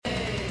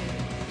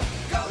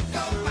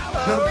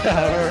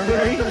Power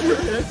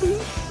Rangers.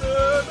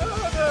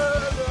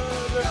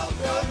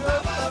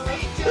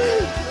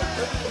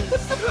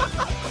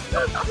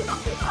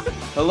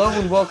 Hello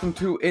and welcome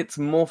to It's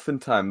Morphin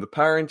Time, the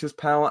Power Rangers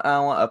Power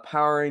Hour, a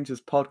Power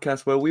Rangers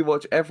podcast where we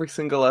watch every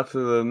single episode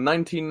of the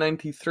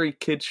 1993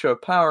 kids show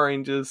Power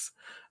Rangers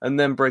and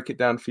then break it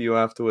down for you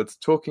afterwards,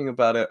 talking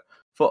about it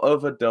for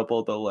over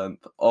double the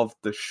length of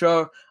the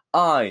show.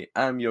 I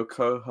am your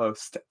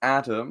co-host,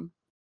 Adam,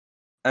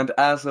 and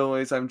as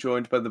always, I'm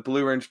joined by the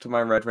Blue Ranger to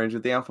my Red Ranger,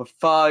 the Alpha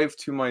 5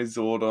 to my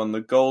Zordon,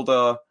 the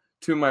Goldar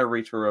to my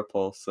Rita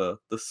Repulsa,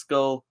 the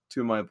Skull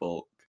to my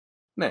Bulk.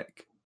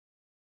 Nick.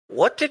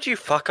 What did you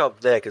fuck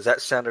up there? Because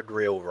that sounded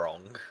real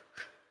wrong.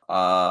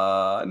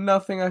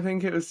 Nothing. I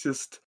think it was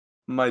just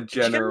my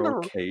general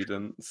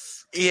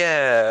cadence.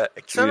 Yeah,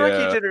 it sounded like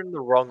you did it in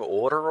the wrong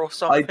order or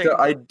something.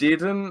 I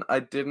didn't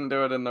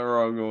do it in the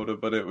wrong order,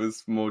 but it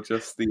was more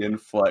just the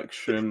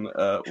inflection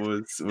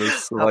was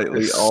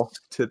slightly off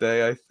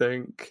today, I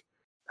think.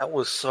 That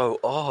was so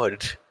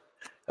odd.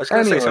 I was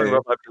going to say something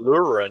about my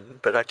Blu-ray,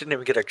 but I didn't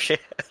even get a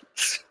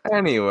chance.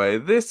 Anyway,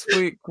 this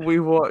week we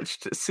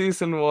watched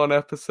Season 1,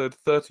 Episode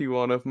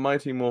 31 of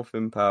Mighty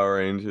Morphin Power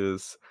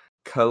Rangers,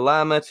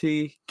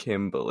 Calamity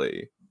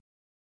Kimberly.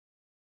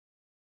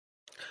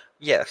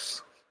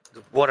 Yes.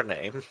 What a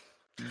name.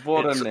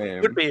 What a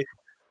name. Would be...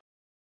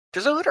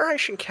 Does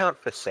alliteration count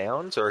for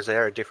sounds, or is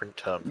there a different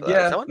term for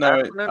that?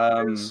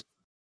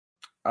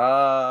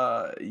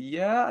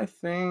 Yeah,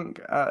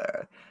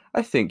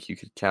 I think you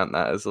could count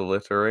that as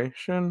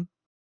alliteration.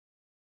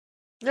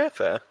 Yeah,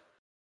 fair.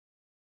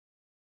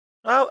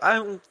 Well,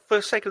 for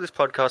the sake of this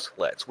podcast,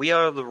 we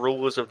are the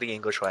rulers of the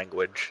English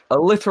language.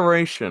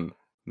 Alliteration,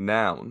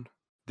 noun.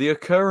 The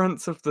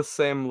occurrence of the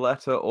same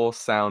letter or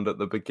sound at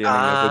the beginning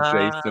of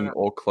adjacent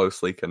or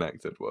closely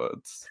connected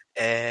words.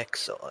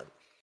 Excellent.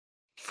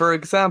 For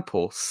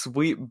example,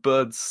 Sweet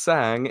Bird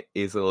Sang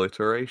is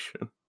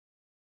alliteration.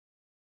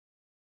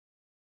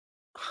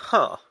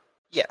 Huh.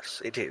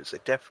 Yes, it is.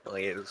 It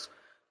definitely is.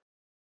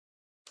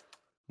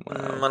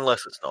 Wow.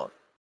 Unless it's not.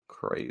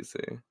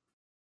 Crazy.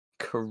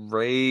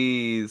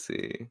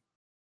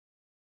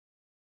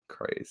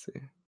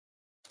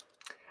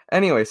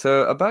 Anyway,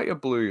 so about your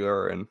blue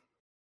urine.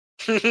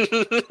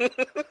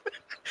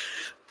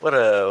 What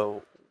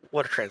a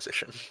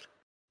transition.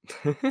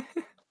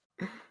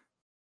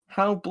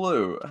 How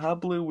blue? How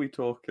blue we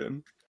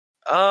talking?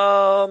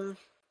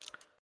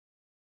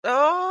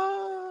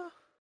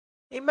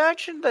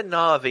 Imagine the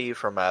Na'vi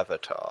from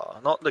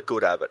Avatar. Not the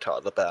good Avatar,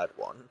 the bad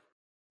one.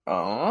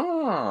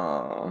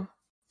 Oh,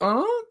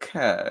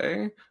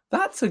 okay.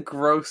 That's a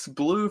gross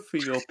blue for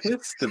your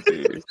piss to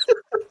be.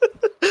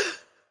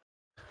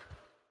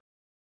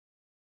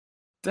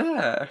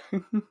 Dang.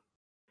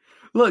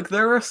 Look,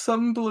 there are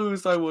some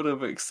blues I would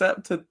have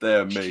accepted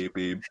there,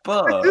 maybe,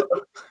 but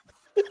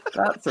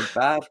that's a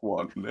bad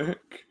one,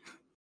 Nick.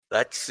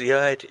 That's the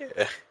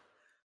idea.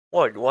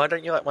 Why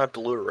don't you like my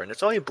blue? And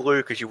it's only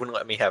blue because you wouldn't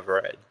let me have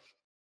red.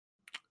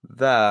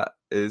 That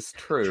is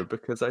true,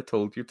 because I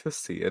told you to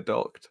see a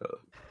doctor.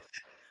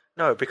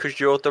 No, because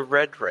you're the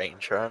Red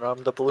Ranger and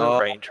I'm the Blue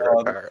Ranger,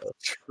 apparently.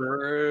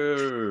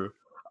 True.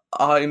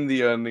 I'm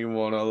the only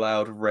one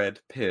allowed red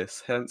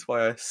piss, hence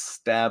why I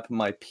stab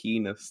my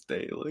penis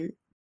daily.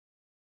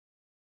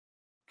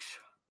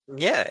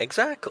 Yeah,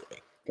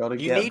 exactly. Gotta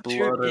get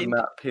blood in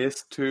that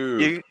piss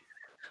too.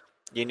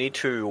 You need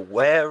to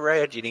wear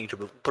red, you need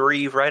to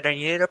breathe red, and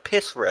you need to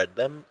piss red.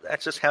 Then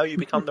that's just how you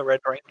become the Red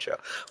Ranger.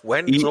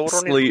 When Eat,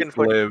 Zordon sleep,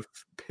 live,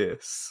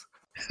 piss.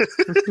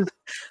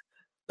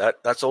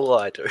 That's all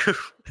I do.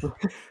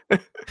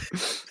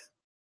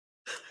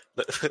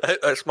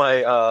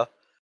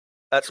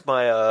 That's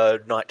my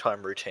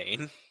nighttime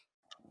routine.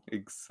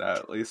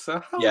 Exactly.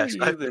 So how are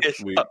you this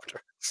week?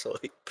 After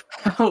sleep.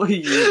 How are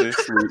you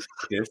this week,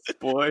 piss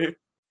boy?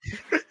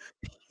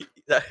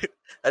 That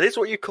is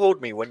what you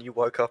called me when you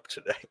woke up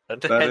today.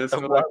 And why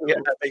we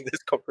are having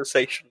this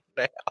conversation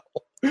now.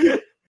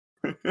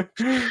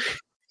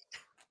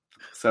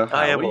 So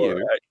how are you?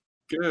 Right.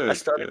 Good. I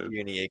started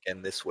uni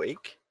again this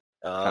week.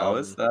 How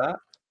is that?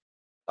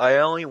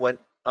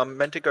 I'm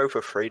meant to go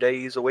for 3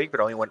 days a week,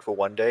 but I only went for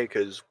 1 day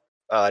because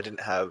I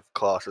didn't have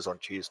classes on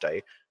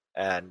Tuesday.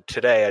 And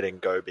today I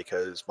didn't go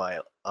because my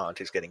aunt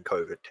is getting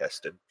COVID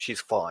tested. She's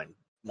fine,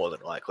 more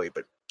than likely,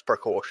 but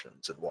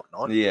precautions and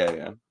whatnot.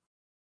 Yeah.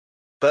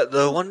 But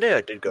the 1 day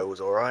I did go was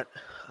alright.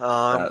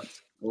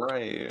 That's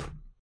great.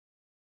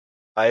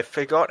 I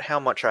forgot how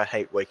much I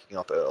hate waking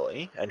up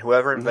early, and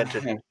whoever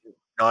invented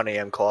 9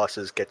 a.m.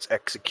 classes gets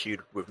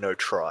executed with no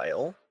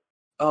trial.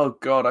 Oh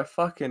god, I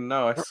fucking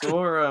know.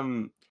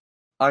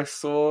 I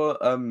saw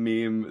a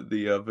meme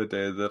the other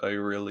day that I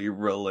really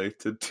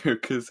related to,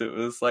 because it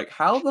was like,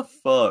 how the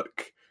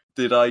fuck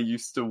did I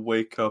used to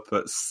wake up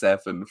at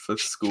 7 for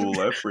school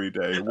every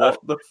day? What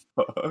the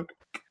fuck?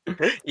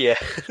 Yeah.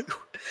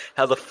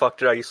 How the fuck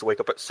did I used to wake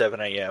up at 7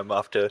 a.m.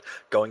 after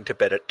going to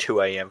bed at 2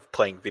 a.m.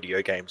 playing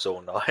video games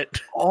all night?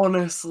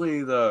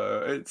 Honestly,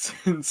 though, it's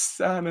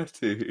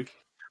insanity.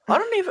 I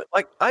don't even,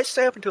 I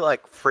stay up until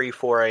 3,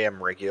 4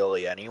 a.m.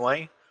 regularly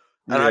anyway.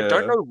 And I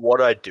don't Yeah. know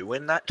what I do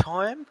in that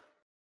time.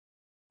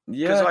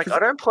 Because, Yeah, like, I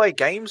don't play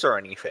games or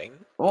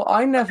anything. well,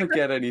 I never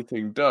get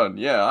anything done.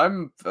 Yeah,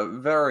 I'm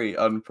very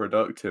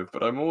unproductive,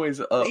 but I'm always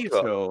up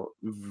Neither. till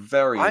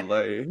very I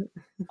late.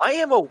 I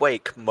am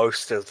awake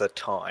most of the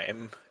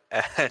time,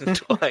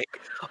 and, like,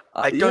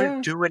 I don't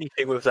Yeah, do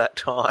anything with that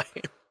time.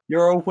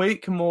 you're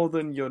awake more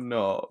than you're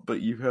not,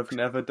 but you have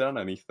never done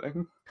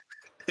anything.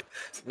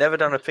 Never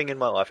done a thing in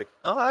my life.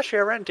 Oh, actually,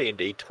 I ran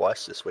D&D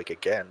twice this week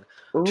again.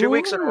 2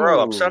 weeks in a row.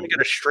 I'm starting to Ooh,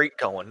 get a streak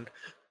going.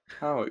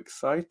 how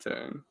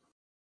exciting.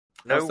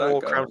 No How's that war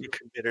going? crimes were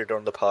committed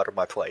on the part of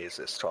my players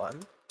this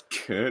time.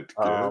 Good,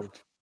 good. Um,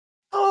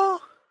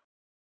 oh,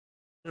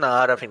 no,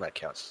 I don't think that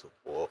counts as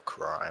a war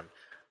crime.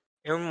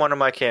 In one of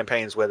my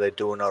campaigns where they're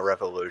doing a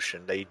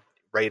revolution, they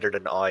raided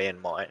an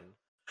iron mine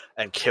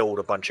and killed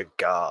a bunch of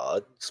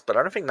guards, but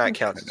I don't think that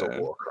counts as a Okay.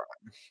 war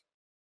crime.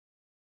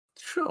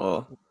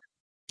 Sure.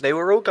 They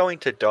were all going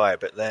to die,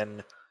 but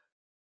then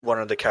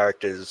one of the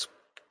characters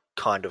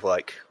kind of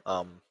like,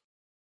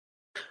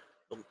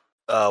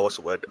 what's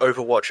the word?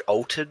 Overwatch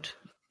altered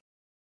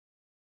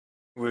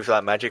with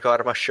that magic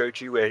item I showed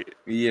you, where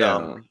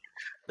Yeah,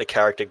 the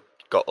character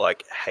got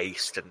like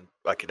haste and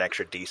like an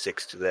extra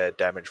d6 to their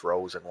damage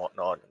rolls and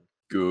whatnot.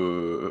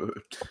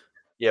 good.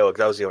 Yeah, look,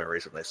 that was the only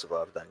reason they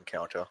survived that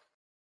encounter.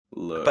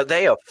 Look. But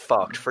they are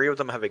fucked. 3 of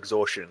them have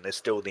exhaustion, and there's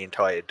still the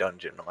entire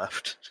dungeon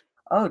left.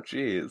 Oh,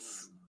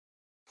 jeez.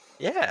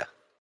 Yeah,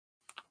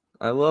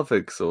 I love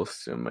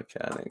exhaustion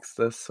mechanics.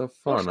 They're so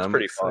fun. it's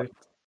pretty fun.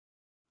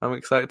 I'm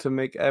excited to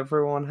make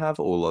everyone have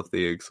all of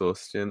the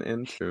exhaustion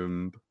in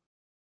Tomb.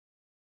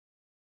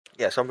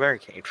 Yes, I'm very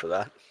keen for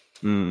that.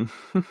 Mm.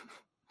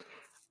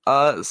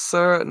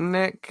 So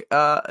Nick,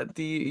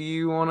 do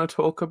you want to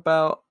talk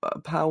about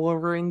Power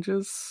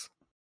Rangers?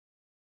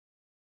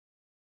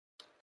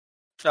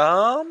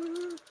 Not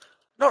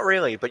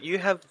really, but you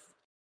have,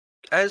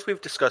 as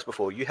we've discussed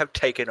before, you have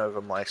taken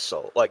over my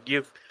soul. Like,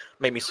 you've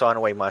made me sign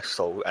away my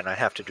soul, and I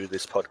have to do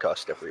this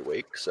podcast every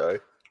week, so...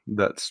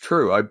 That's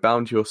true. I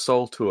bound your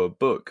soul to a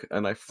book,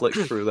 and I flick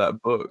through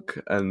that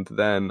book, and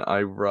then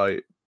I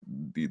write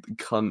the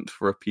cunt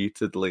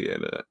repeatedly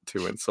in it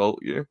to insult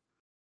you.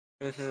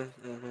 And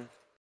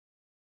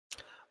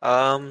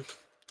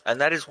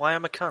that is why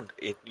I'm a cunt.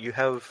 You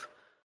have...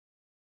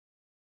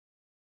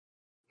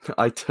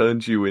 I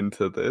turned you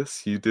into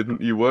this.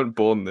 You weren't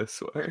born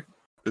this way.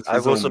 This I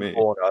was all wasn't me.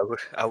 born,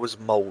 I was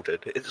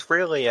molded. It's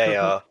really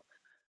a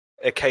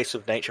case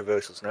of nature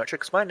versus nurture,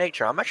 because by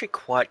nature, I'm actually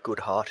quite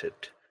good-hearted.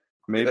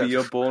 Maybe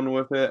you're born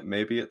with it,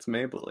 maybe it's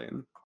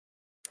Maybelline.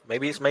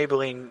 Maybe it's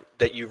Maybelline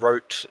that you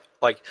wrote,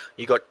 like,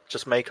 you got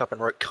just makeup and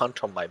wrote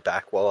cunt on my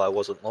back while I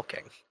wasn't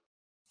looking.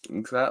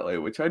 Exactly,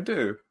 which I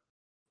do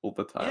all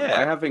the time. Yeah.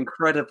 I have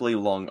incredibly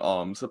long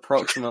arms,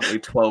 approximately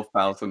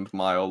 12,000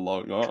 mile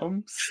long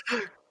arms.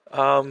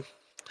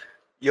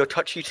 You're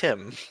Touchy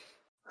Tim.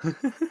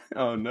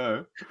 Oh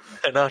no.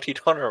 An Auntie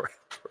Donna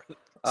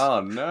reference. Oh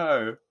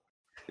no.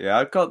 Yeah,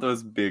 I've got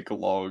those big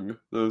long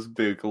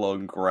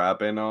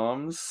grabbing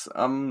arms.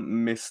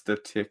 I'm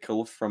Mr.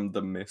 Tickle from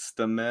the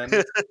Mr. Men.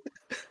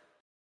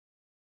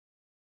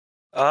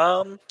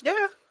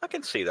 Yeah, I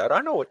can see that. I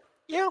know what.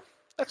 Yeah,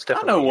 that's I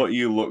definitely. know what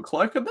you look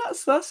like, and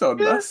that's on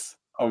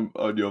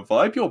your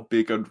vibe. You're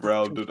big and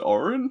round and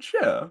orange,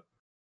 yeah.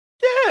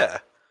 Yeah,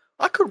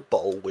 I could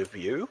bowl with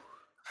you.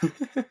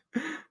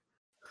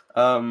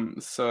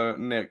 So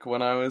Nick,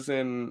 when I was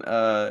in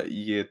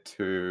year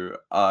 2,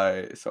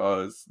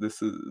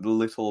 this is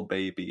little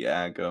baby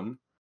Agam.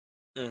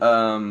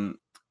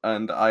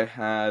 And I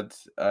had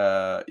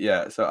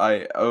so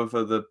I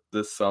over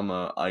the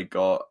summer I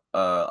got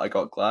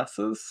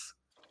glasses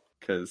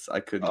because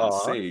I couldn't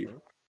see.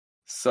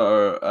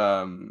 So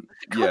I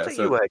can't think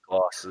you wear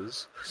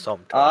glasses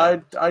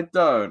sometimes. I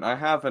don't. I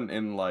haven't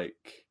in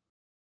like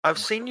I've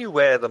seen you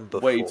wear them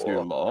before. Way too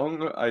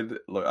long.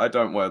 I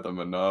don't wear them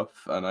enough,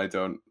 and I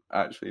don't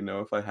actually know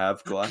if I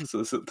have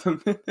glasses at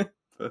the minute,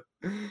 but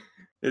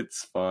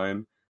it's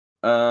fine.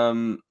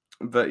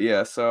 But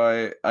yeah,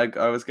 so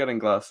I was getting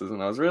glasses,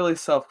 and I was really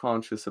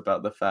self-conscious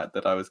about the fact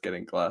that I was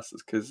getting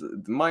glasses, because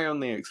my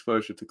only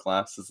exposure to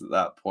glasses at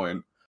that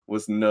point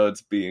was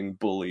nerds being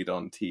bullied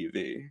on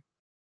TV.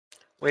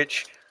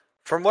 Which,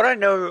 from what I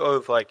know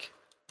of, like,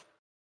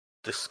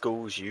 the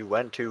schools you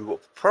went to,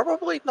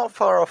 probably not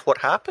far off what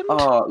happened.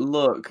 Oh,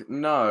 look,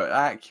 no,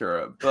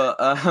 accurate, but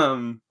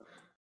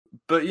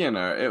you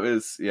know, it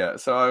was, yeah,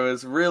 so I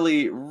was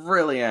really,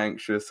 really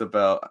anxious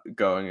about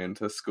going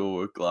into school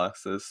with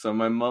glasses, so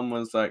my mum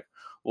was like,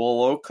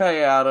 well,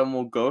 okay, Adam,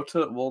 we'll go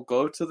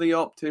to the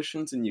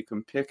opticians, and you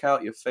can pick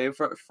out your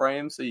favorite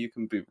frame so you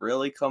can be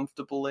really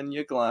comfortable in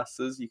your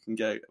glasses, you can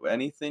get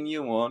anything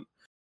you want.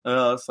 And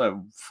I was like,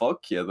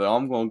 fuck yeah, then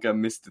I'm gonna get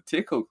Mr.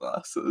 Tickle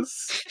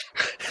glasses.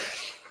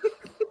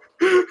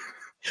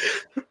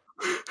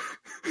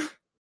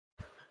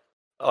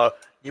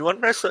 You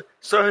want to know?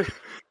 So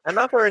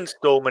another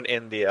installment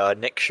in the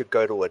Nick should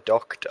go to a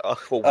doctor, or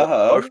both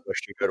of us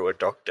should go to a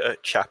doctor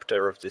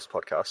chapter of this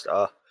podcast.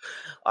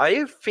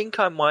 I think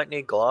I might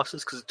need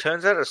glasses because it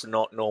turns out it's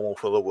not normal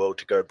for the world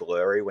to go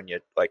blurry when you're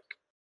like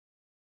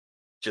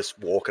just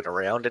walking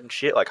around and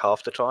shit like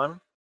half the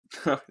time.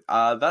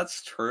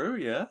 That's true,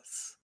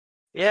 yes.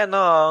 Yeah,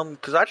 no,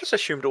 because I just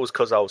assumed it was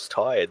because I was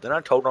tired. Then I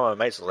told one of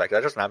my mates, I was like,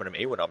 that doesn't happen to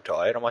me when I'm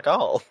tired. I'm like,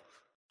 Oh,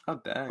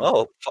 dang.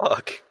 oh,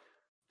 fuck.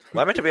 Am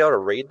I meant to be able to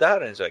read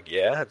that? And he's like,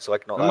 yeah, it's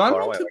like not Am that I far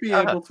meant away. to be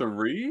able to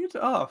read?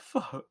 Oh,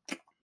 fuck.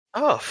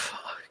 Oh,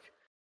 fuck.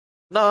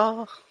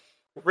 Nah,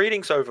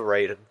 reading's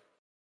overrated.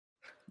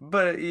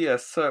 But yeah,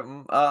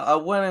 so I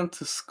went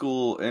into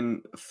school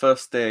in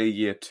first day of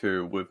year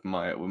 2 with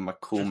my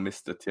cool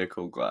Mr.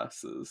 Tickle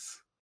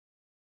glasses.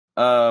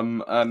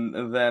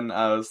 And then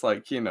I was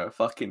like,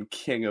 fucking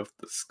king of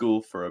the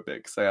school for a bit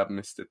because I had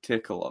Mr.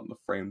 Tickle on the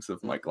frames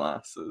of my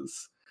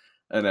glasses,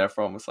 and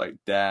everyone was like,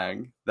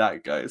 "Dang,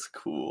 that guy's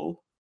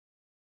cool."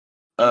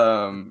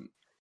 And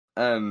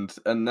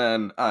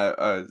then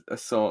I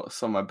saw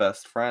my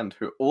best friend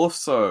who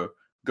also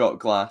got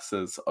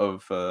glasses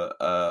over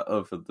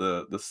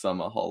the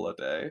summer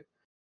holiday.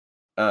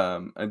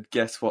 And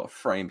guess what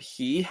frame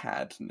he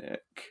had,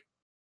 Nick?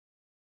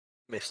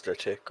 Mr.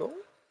 Tickle?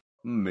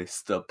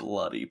 Mr.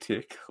 Bloody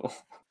Tickle.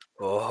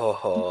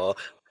 Oh,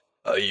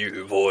 are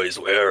you boys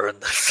wearing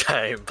the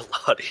same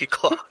bloody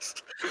clothes?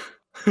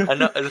 And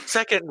the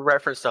second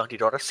reference to Auntie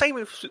Donna,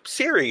 same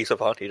series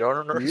of Auntie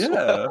Donna as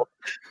well.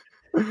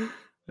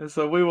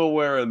 So we were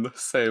wearing the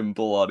same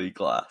bloody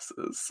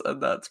glasses,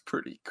 and that's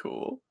pretty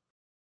cool.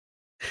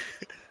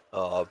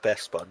 Oh,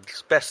 best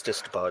buds.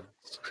 Bestest buds.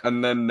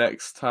 And then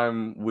next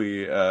time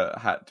we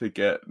had to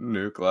get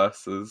new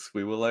glasses,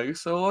 we were like,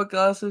 so what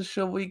glasses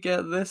shall we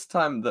get this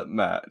time that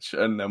match?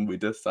 And then we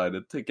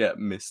decided to get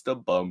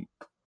Mr. Bump.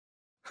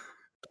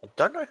 I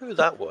don't know who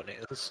that one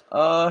is.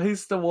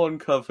 He's the one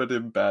covered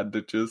in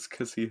bandages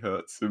because he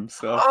hurts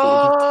himself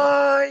all the time.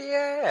 Oh,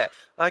 yeah.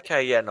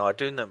 Okay, yeah, no, I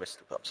do know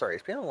Mr. Bump. Sorry,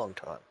 it's been a long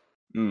time.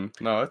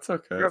 No, it's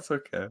okay, it's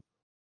okay.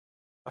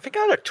 I think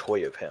I had a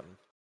toy of him.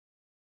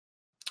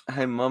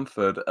 Hey,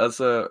 Mumford,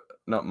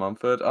 not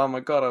Mumford. Oh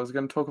my god, I was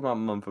going to talk about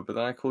Mumford, but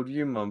then I called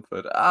you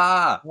Mumford.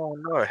 Ah! Oh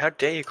no, how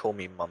dare you call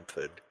me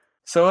Mumford?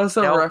 So as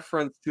a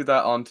reference to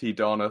that Auntie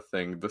Donna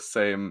thing, the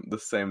same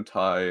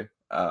tie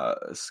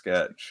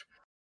sketch,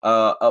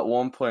 at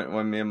one point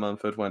when me and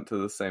Mumford went to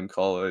the same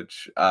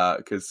college,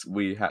 because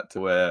we had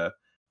to wear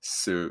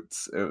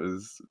suits, it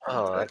was...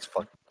 Oh, that's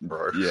fucking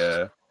gross.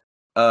 Yeah.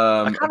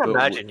 I can't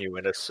imagine you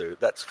in a suit.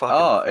 That's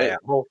fucking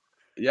foul.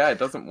 Yeah, it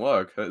doesn't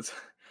work.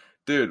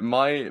 Dude,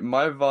 my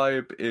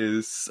vibe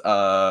is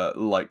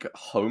like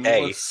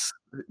homeless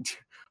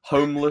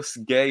homeless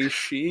gay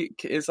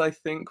chic is I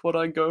think what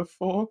I go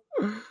for.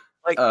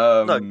 Like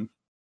no,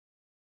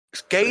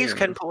 gays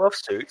can pull off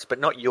suits, but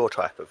not your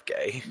type of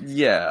gay.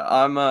 Yeah,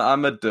 I'm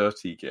a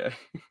dirty gay.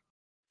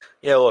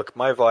 Yeah, look,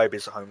 my vibe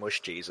is homeless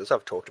Jesus.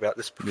 I've talked about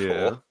this before.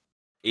 Yeah.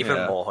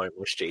 Even more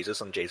homeless Jesus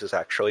than Jesus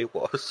actually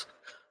was.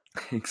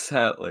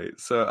 Exactly.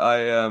 So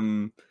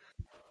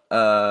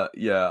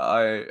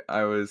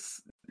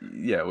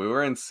we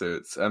were in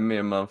suits, and me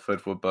and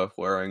Mumford were both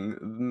wearing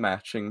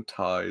matching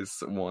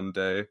ties one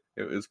day.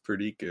 It was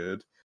pretty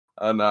good.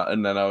 And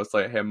then I was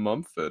like, hey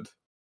Mumford.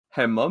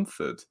 And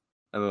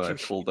then I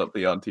pulled up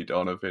the Auntie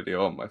Donna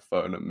video on my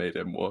phone and made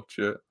him watch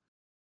it.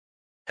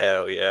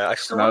 Hell yeah. I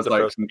was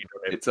like,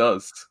 it's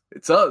us.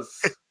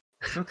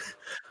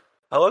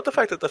 I love the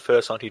fact that the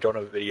first Auntie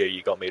Donna video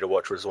you got me to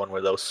watch was the one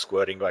where they were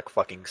squirting like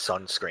fucking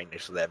sunscreen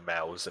into their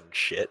mouths and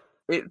shit.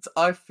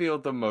 I feel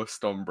the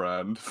most on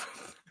brand.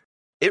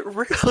 It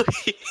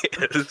really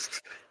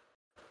is.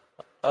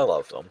 I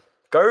love them.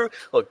 Go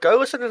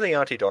listen to the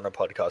Auntie Donna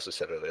podcast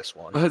instead of this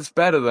one. It's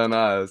better than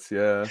ours,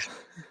 yeah.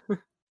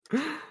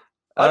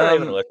 I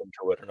don't even listen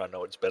to it, and I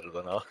know it's better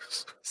than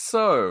us.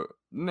 So,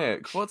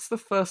 Nick, what's the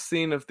first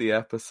scene of the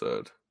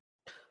episode?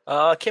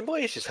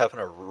 Kimberly is just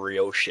having a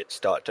real shit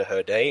start to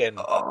her day, and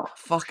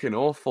fucking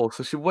awful.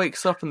 So she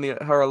wakes up and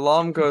her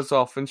alarm goes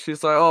off, and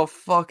she's like, "Oh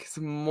fuck, it's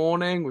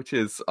morning," which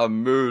is a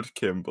mood,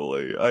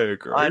 Kimberly. I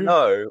agree. I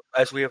know,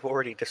 as we have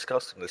already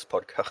discussed in this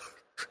podcast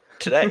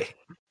today.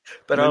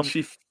 But then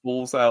she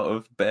falls out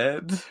of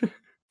bed.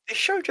 This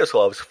show just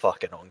loves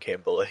fucking on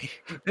Kimberly.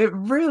 It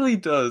really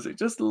does. It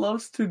just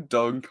loves to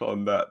dunk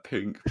on that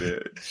pink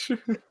bitch.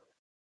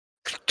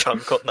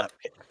 Dunk on that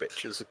pink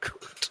bitch is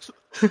good.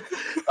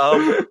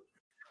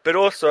 But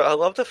also, I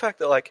love the fact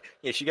that,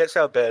 she gets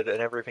out of bed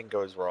and everything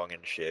goes wrong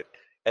and shit.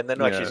 And then,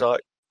 she's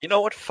like, you know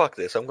what, fuck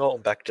this, I'm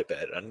going back to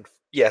bed. And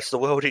yes, the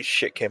world is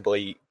shit,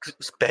 Kimberly.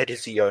 Bed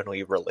is the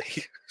only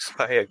release.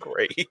 I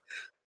agree.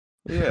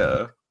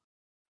 Yeah.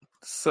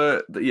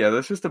 So,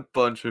 there's just a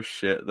bunch of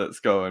shit that's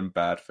going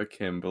bad for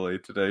Kimberly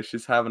today.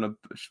 She's having a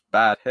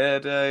bad hair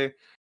day.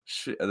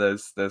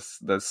 There's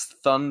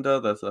thunder.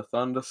 There's a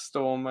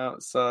thunderstorm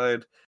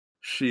outside.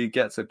 She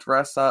gets a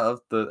dress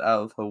out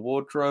of her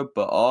wardrobe,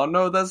 but oh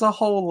no, there's a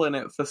hole in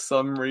it for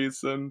some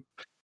reason.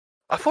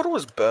 I thought it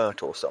was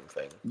burnt or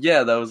something.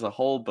 Yeah, there was a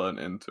hole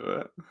burnt into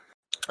it.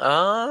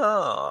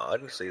 Ah, I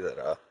didn't see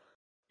that.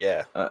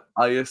 Yeah.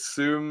 I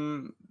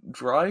assume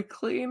dry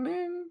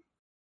cleaning?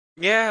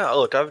 Yeah,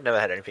 look, I've never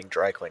had anything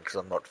dry clean because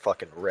I'm not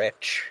fucking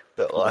rich.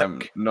 But like,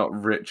 I'm not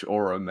rich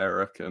or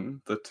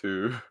American. The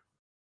two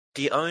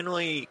the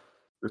only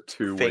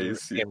thing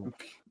ways you.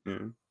 Yeah.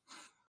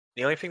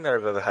 the only thing that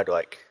I've ever had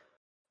like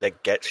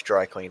that gets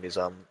dry cleaned is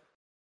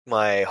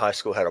my high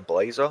school had a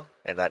blazer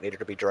and that needed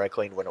to be dry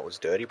cleaned when it was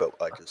dirty, but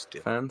I just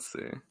didn't.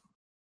 Fancy.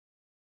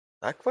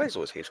 That blazer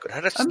was heaps good. It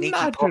had a sneaky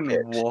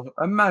pocket.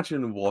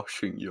 Imagine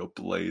washing your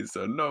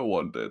blazer. No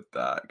one did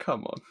that.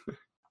 Come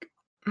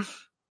on.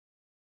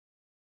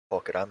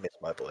 Pocket. I miss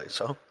my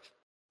blazer.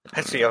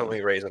 That's the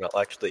only reason I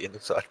liked the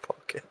inside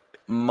pocket.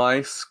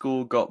 My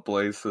school got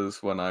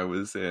blazers when I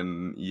was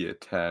in year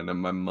 10,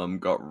 and my mum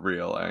got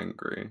real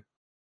angry.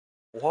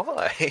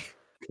 Why?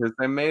 Because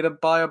they made her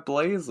buy a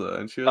blazer,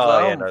 and she was Oh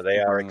like, yeah, no, they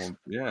are.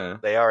 Yeah,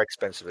 they are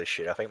expensive as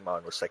shit. I think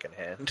mine was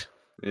secondhand.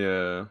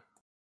 Yeah.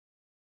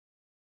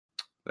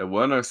 There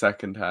were no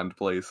second-hand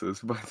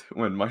blazers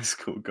when my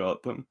school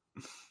got them.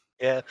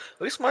 Yeah, at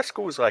least my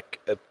school was like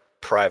a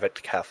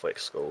private Catholic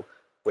school,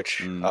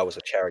 which I was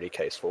a charity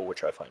case for,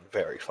 which I find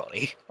very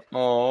funny.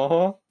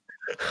 Aww.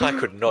 I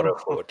could not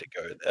afford to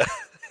go there.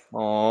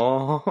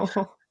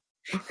 Aww.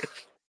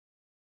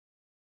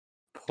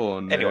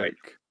 Poor Nick. Anyway.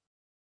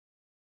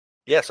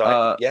 Yes,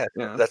 yeah,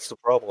 that's the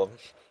problem.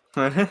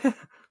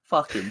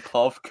 Fucking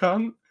pov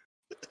cunt.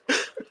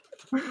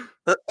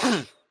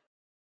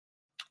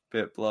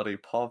 Bit bloody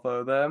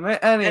povo there, mate.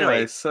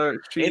 Anyway, so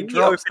she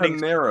drops the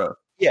mirror.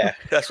 Yeah,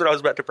 that's what I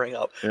was about to bring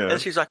up. Yeah. And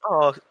she's like,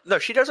 oh, no,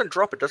 she doesn't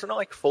drop it. Doesn't it,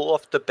 like, fall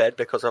off the bed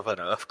because of an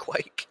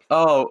earthquake?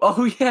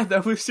 Oh yeah,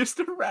 there was just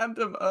a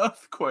random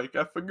earthquake.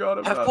 I forgot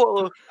about it.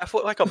 I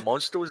thought, like, a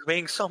monster was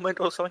being summoned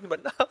or something,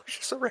 but no, it's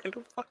just a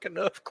random fucking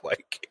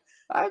earthquake.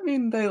 I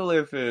mean, they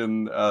live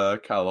in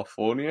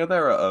California.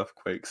 There are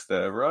earthquakes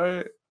there,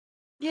 right?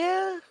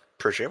 Yeah,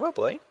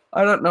 presumably.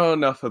 I don't know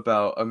enough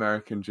about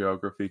American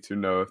geography to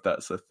know if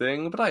that's a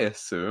thing, but I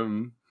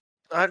assume.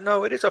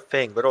 No, it is a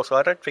thing, but also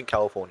I don't think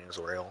California is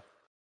real.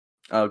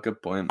 Oh,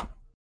 good point.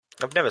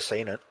 I've never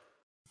seen it.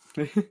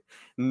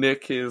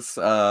 Nick is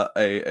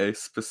a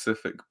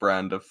specific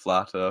brand of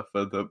flat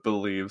earther that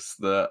believes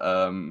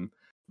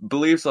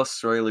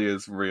Australia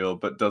is real,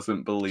 but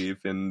doesn't believe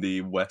in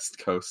the west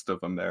coast of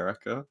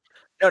America.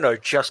 No,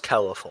 just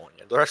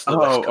California. The rest of the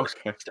west coast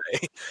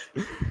okay.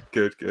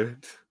 Good.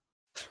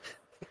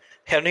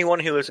 Anyone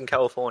who lives in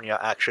California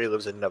actually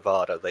lives in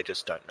Nevada. They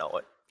just don't know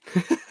it.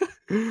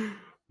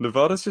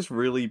 Nevada's just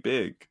really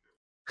big.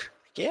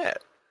 Yeah.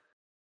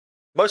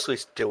 Mostly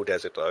still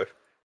desert, though.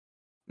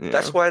 Yeah.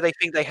 That's why they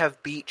think they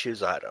have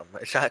beaches, Adam.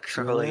 It's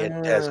actually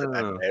a desert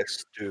and they're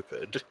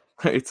stupid.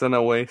 It's an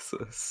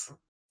oasis.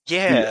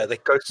 Yeah,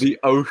 the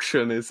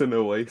ocean is an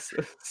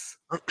oasis.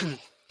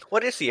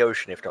 What is the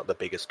ocean if not the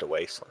biggest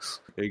oasis?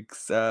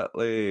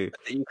 Exactly.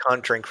 That you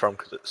can't drink from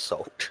because it's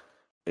salt.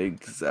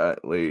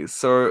 Exactly.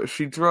 So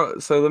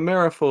so the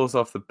mirror falls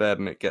off the bed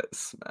and it gets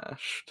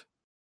smashed.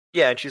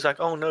 Yeah, and she's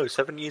like, "Oh no,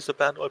 7 years of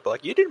bad luck." But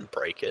like, you didn't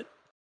break it.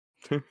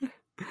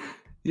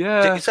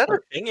 Yeah. Is that a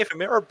thing? If a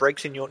mirror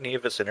breaks in your near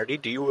vicinity,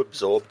 do you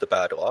absorb the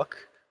bad luck?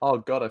 Oh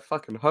god, I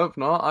fucking hope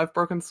not. I've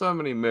broken so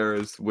many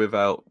mirrors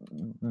without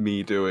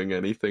me doing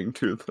anything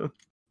to them.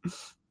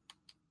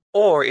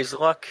 Or is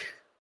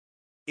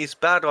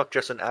bad luck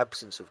just an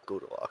absence of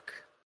good luck?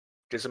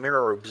 Does a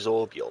mirror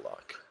absorb your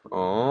luck?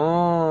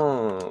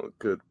 Oh,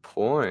 good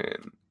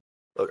point.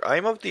 Look,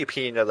 I'm of the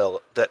opinion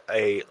that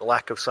a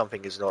lack of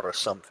something is not a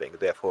something,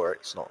 therefore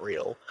it's not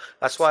real.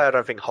 That's why I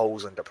don't think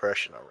holes and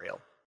depression are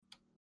real.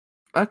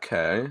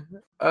 Okay.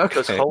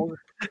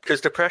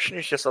 Because depression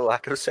is just a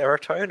lack of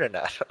serotonin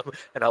atom,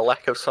 and a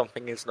lack of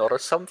something is not a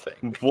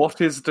something. What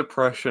is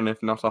depression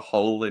if not a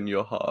hole in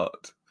your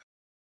heart?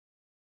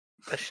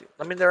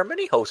 I mean, there are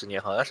many holes in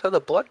your heart. That's how the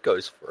blood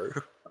goes through.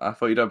 I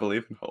thought you don't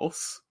believe in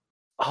holes.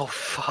 Oh,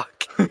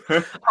 fuck.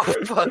 Oh,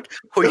 fuck.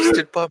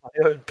 Hoisted by my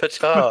own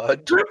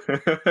petard.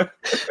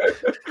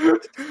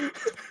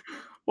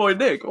 Oi,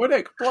 Nick,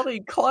 bloody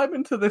climb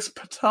into this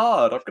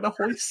petard. I'm gonna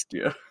hoist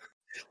you.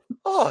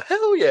 Oh,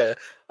 hell yeah.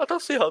 I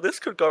don't see how this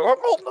could go wrong.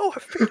 Oh, no, I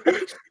feel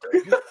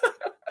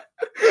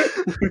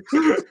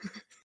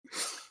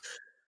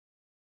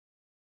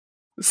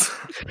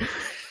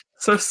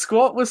So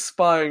Squat was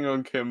spying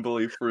on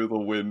Kimberly through the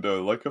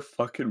window like a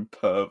fucking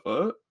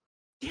pervert.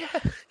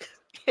 Yeah,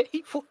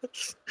 he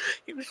was.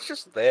 He was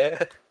just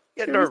there.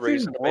 He had no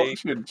reason to be.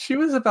 She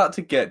was about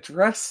to get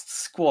dressed,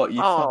 Squat,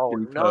 you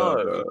fucking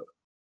pervert.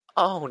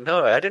 Oh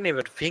no, I didn't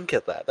even think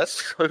of that.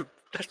 That's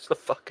the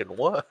fucking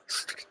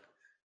worst.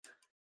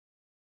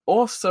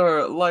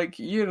 Also, like,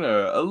 you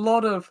know, a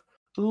lot of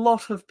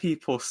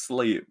people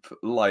sleep,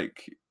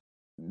 like,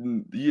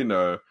 you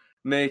know,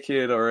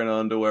 naked or in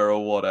underwear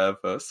or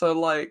whatever. So,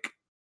 like,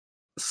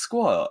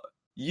 Squat,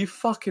 you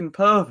fucking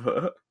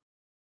pervert.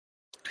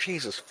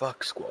 Jesus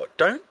fuck, Squat.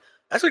 Don't,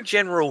 as a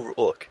general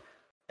look,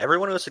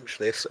 everyone listening to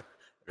this,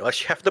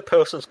 unless you have the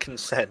person's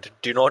consent,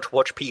 do not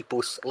watch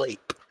people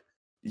sleep.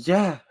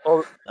 Yeah.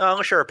 Or,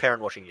 unless you're a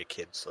parent watching your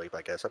kids sleep,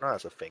 I guess. I know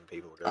that's a thing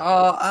people do.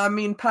 I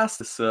mean, past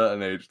a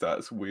certain age,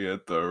 that's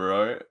weird though,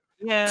 right?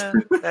 Yeah,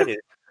 that is.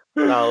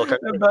 No, look,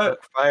 But-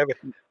 I'm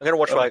gonna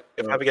watch Oh, if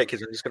I God. ever get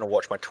kids, I'm just gonna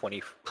watch my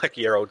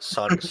 20-year-old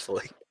son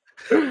sleep,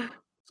 loom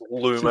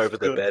Just over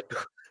the go, bed.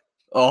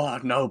 oh,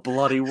 no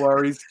bloody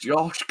worries,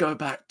 Josh. Go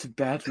back to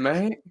bed,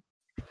 mate.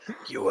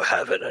 You were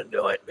having a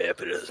nightmare,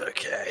 but it's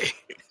okay.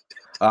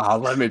 Ah,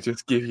 let me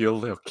just give you a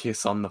little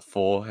kiss on the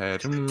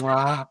forehead.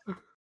 Mwah.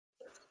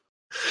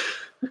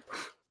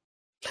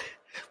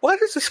 Why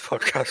does this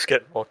podcast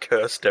get more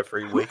cursed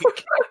every week?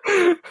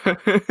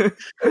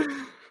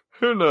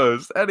 Who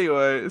knows?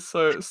 Anyway,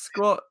 so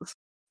Scott's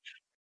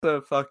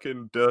the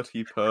fucking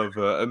dirty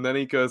pervert, and then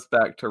he goes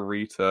back to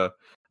Rita,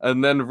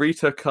 and then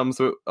Rita comes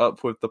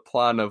up with the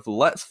plan of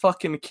let's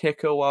fucking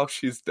kick her while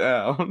she's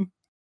down.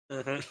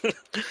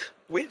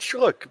 Which,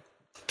 look,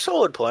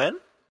 solid plan.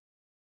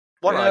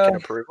 One I can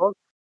approve of.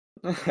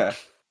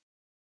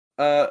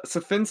 So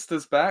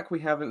Finster's back. We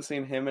haven't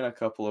seen him in a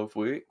couple of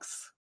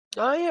weeks.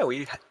 Oh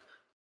yeah,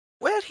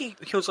 where he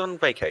was on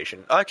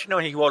vacation. Actually, no,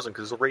 he wasn't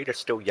because Rita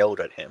still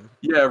yelled at him.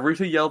 Yeah,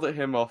 Rita yelled at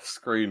him off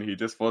screen. He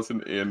just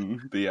wasn't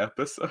in the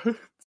episode.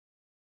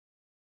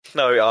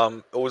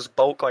 No, it was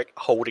Bulk like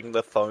holding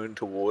the phone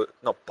toward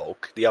not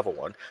Bulk, the other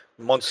one,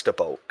 Monster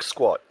Bulk,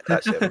 Squat.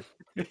 That's him.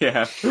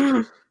 Yeah.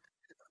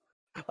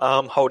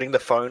 Holding the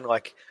phone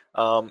like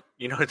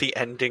you know the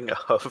ending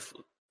of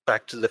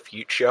Back to the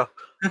Future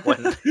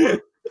when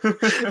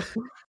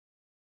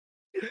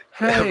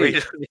Hey,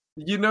 Rita,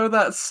 you know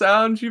that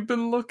sound you've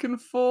been looking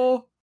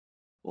for?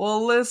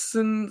 Well,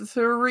 listen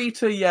to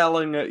Rita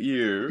yelling at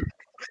you.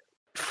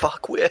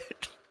 fuck weird.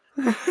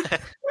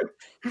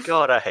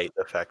 God, I hate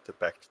the fact that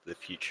Back to the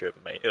Future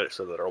made it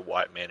so that a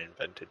white man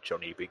invented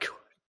Johnny B. Good.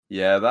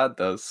 Yeah, that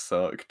does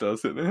suck,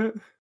 doesn't it?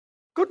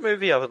 Good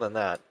movie other than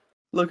that.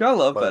 Look, I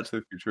love But- Back to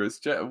the Future. It's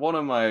one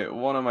of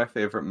my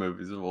favorite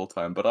movies of all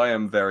time. But I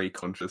am very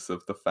conscious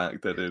of the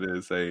fact that it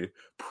is a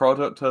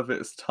product of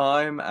its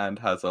time and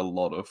has a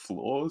lot of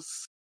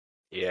flaws.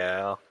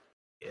 Yeah.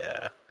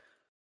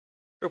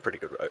 Still pretty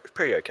good,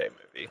 pretty okay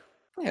movie.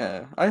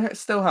 Yeah, I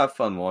still have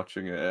fun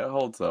watching it. It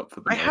holds up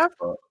for the most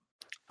part.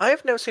 I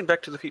have never seen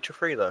Back to the Future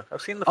 3 though.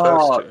 I've seen the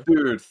Oh, first two.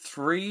 dude,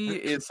 3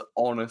 is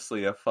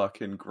honestly a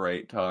fucking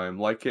great time.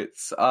 Like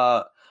it's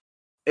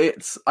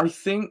I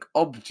think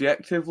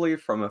objectively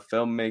from a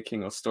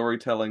filmmaking or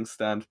storytelling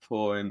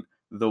standpoint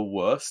the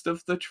worst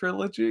of the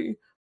trilogy,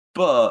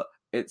 but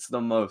it's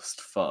the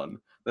most fun.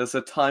 There's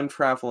a time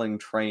traveling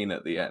train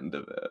at the end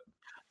of it.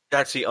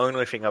 That's the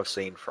only thing I've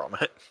seen from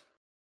it.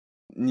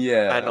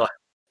 Yeah. And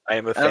I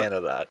am a fan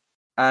of that.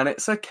 And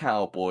it's a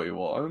cowboy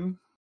one.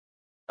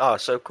 Oh,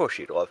 so of course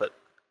you'd love it.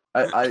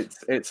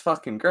 It's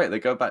fucking great. They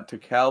go back to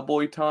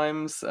cowboy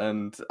times,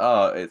 and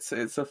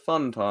it's a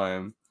fun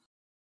time.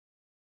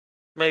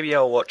 Maybe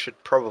I'll watch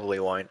it. Probably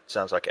won't.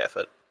 Sounds like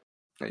effort.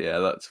 Yeah,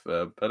 that's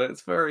fair, but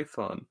it's very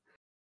fun.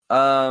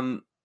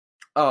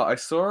 I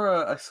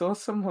saw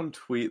someone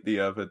tweet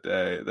the other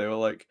day. They were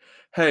like,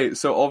 "Hey,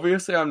 so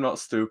obviously I'm not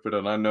stupid,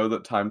 and I know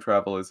that time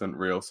travel isn't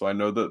real. So I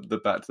know that the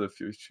Back to the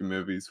Future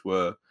movies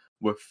were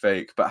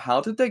fake. But how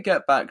did they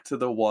get back to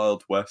the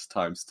Wild West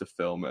times to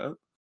film it?"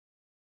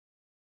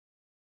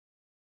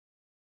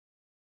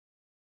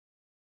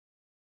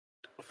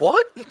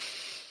 What?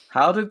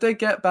 How did they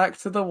get back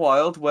to the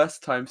Wild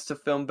West times to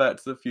film Back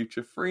to the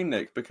Future 3,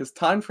 Nick? Because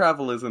time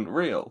travel isn't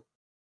real.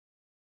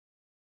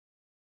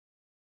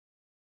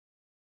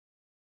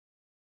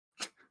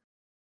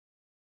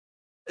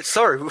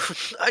 Sorry,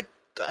 I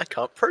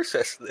can't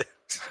process this.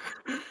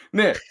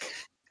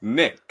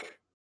 Nick.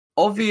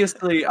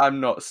 Obviously,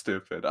 I'm not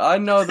stupid. I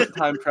know that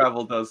time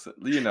travel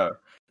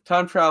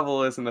time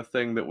travel isn't a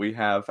thing that we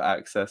have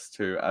access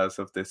to as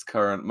of this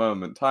current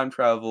moment. Time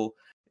travel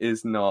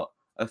is not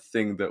a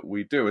thing that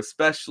we do,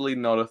 especially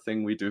not a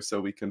thing we do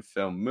so we can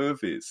film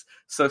movies.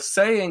 So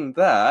saying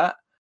that,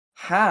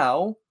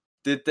 how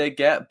did they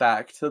get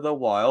back to the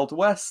Wild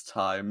West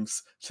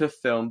times to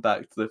film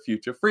Back to the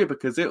Future 3?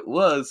 Because it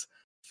was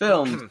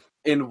filmed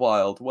in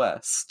Wild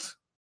West.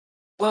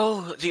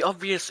 Well, the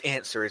obvious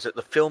answer is that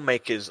the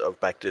filmmakers of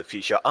Back to the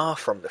Future are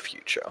from the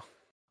future.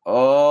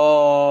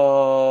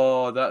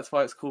 Oh, that's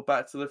why it's called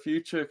Back to the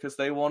Future, because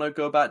they want to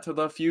go back to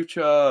the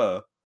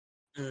future.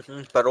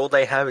 But all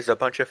they have is a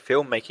bunch of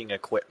filmmaking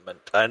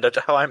equipment and a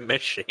time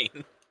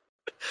machine.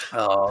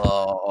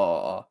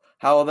 Oh,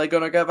 how are they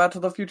going to get back to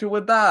the future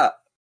with that?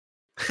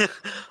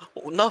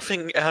 None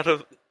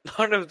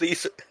of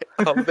these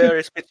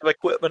various bits of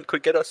equipment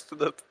could get us to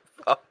the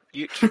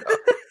future.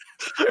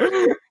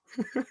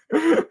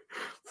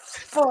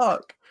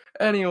 Fuck.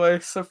 Anyway,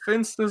 so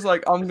Finster's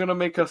like, I'm gonna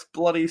make us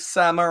bloody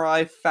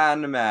samurai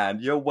fan man.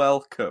 You're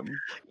welcome.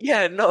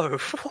 Yeah, no,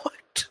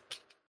 what?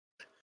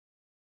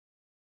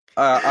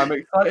 I'm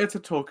excited to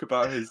talk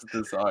about his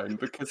design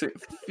because it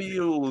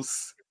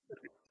feels.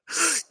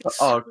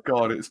 Oh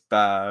god, it's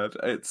bad.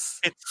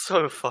 It's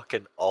so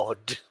fucking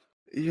odd.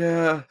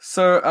 Yeah.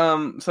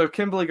 So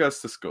Kimberly goes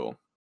to school.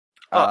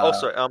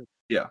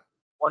 Yeah.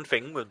 One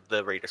thing with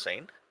the reader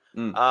scene.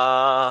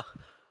 Mm.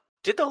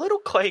 Did the little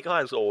clay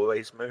guys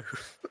always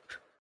move?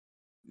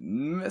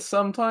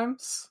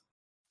 Sometimes.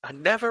 I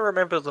never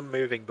remember them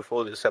moving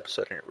before this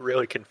episode, and it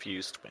really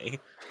confused me.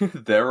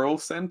 They're all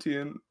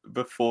sentient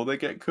before they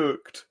get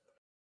cooked.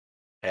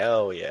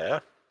 Hell yeah.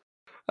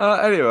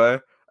 Anyway,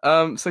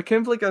 so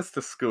Kimberly gets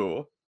to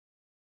school.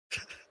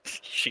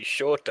 She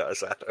sure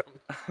does,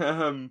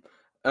 Adam.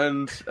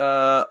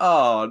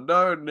 Oh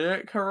no,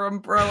 Nick, her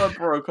umbrella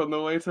broke on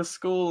the way to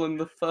school in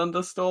the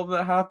thunderstorm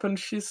that happened.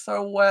 She's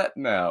so wet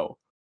now.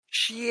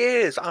 She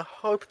is. I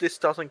hope this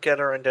doesn't get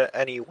her into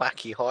any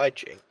wacky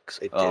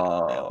hijinks. It didn't,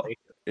 Oh, really.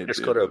 it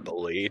Just got her didn't.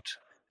 bullied.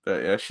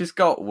 But yeah, she's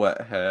got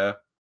wet hair.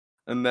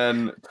 And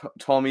then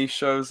Tommy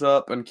shows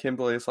up, and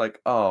Kimberly's like,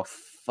 oh,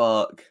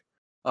 fuck.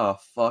 Oh,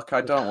 fuck,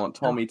 I don't want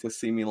Tommy to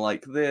see me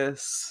like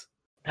this.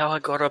 Now I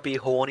gotta be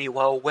horny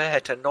while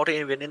wet, and not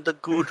even in the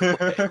good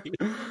way.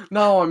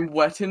 No, I'm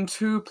wet in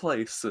two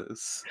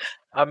places.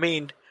 I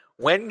mean,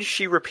 when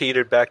she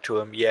repeated back to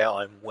him, yeah,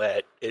 I'm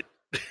wet,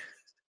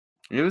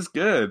 It was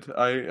good.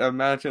 I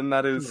imagine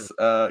that is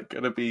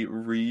gonna be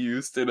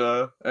reused in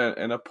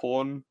a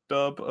porn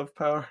dub of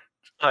Power.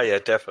 Oh yeah,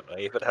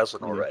 definitely, if it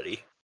hasn't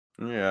already.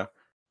 Yeah.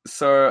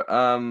 So,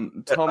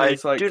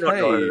 Tommy's like,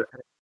 hey,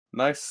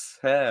 nice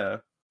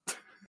hair.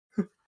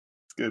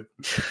 It's good.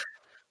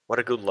 What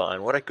a good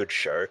line, what a good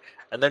show.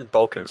 And then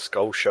Bulk and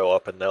Skull show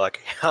up and they're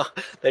like,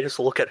 they just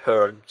look at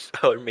her and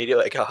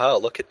immediately like, oh,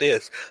 look at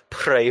this.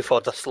 Pray for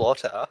the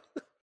slaughter.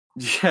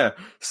 Yeah,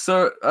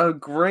 so a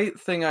great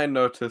thing I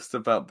noticed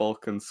about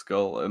Bulk and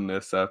Skull in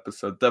this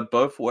episode, they're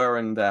both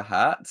wearing their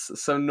hats.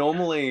 So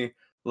normally,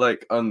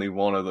 like, only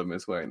one of them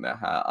is wearing their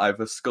hat.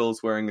 Either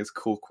Skull's wearing his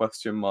cool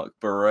question mark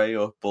beret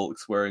or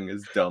Bulk's wearing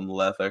his dumb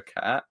leather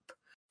cap.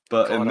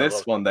 But in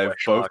this one, they've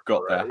both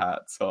got their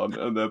hats on,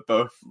 and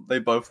they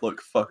both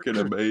look fucking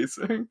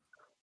amazing.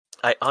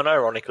 I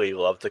unironically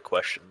love the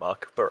question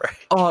mark beret.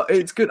 Oh,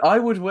 it's good. I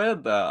would wear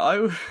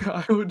that.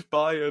 I would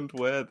buy and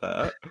wear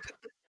that.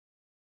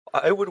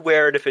 I would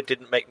wear it if it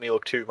didn't make me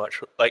look too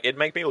much like it'd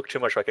make me look too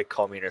much like a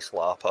communist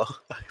LARPer,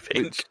 I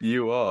think. Which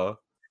you are.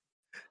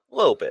 A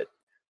little bit.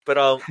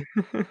 But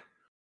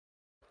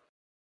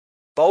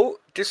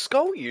does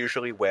Skull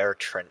usually wear a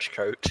trench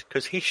coat?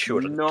 Because he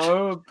shouldn't.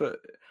 No,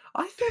 but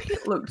I think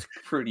it looked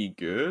pretty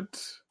good.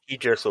 He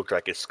just looked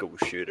like a school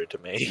shooter to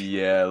me.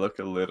 Yeah, look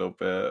a little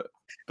bit.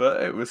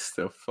 But it was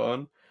still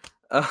fun.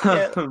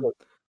 Yeah, look,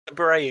 the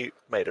beret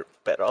made it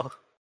better.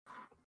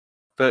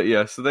 But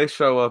yeah, so they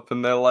show up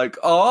and they're like,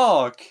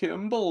 oh,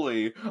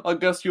 Kimberly, I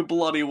guess you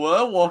bloody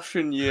were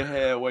washing your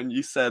hair when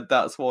you said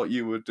that's what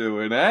you were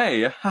doing,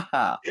 eh?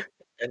 Haha.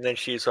 And then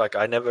she's like,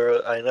 I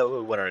never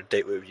went on a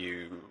date with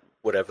you,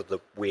 whatever the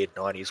weird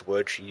 90s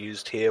word she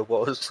used here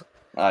was.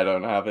 I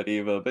don't have it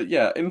either, but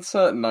yeah,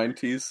 insert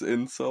 90s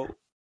insult.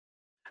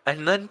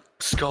 And then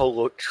Skull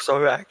looked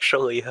so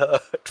actually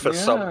hurt for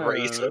some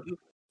reason.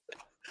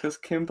 Because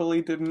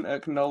Kimberly didn't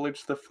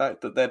acknowledge the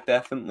fact that they're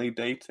definitely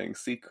dating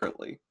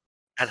secretly.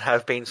 And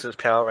have been since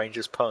Power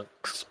Rangers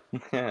Punks.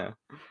 Yeah.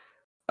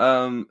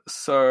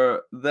 So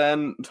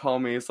then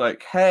Tommy's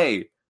like,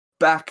 hey,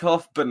 back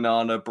off,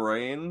 banana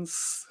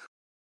brains.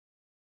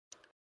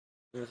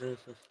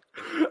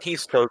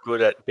 He's so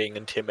good at being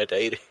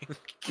intimidating.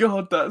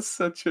 God, that's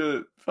such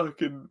a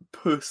fucking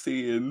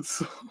pussy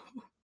insult.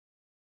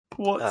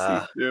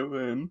 What's he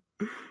doing?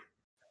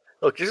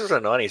 Look, this is the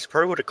 90s.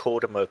 Probably would have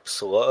called him a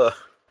slur.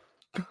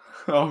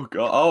 Oh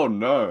god, oh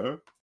no.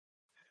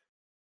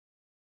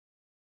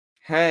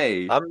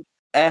 Hey,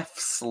 F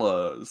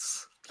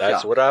slurs.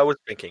 That's what I was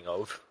thinking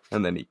of.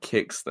 And then he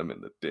kicks them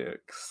in the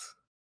dicks.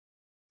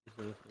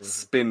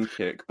 Spin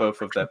kick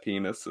both of their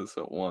penises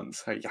at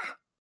once. Hey, yeah.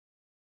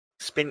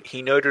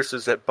 He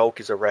notices that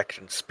Bulk is erect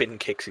and spin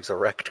kicks his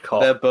erect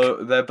cock.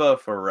 They're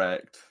both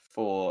erect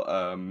for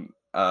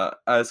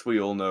as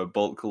we all know,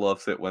 Bulk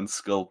loves it when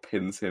Skull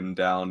pins him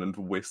down and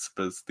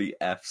whispers the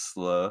F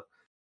slur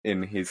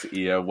in his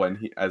ear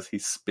as he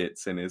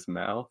spits in his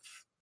mouth.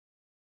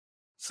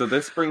 So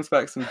this brings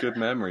back some good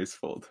memories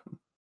for them.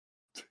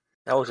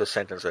 That was a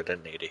sentence I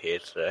didn't need to hear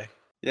today.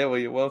 Yeah, well,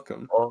 you're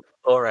welcome.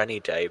 Or any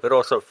day, but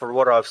also for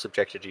what I've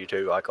subjected you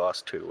to, like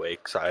last 2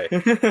 weeks,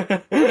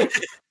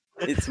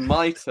 It's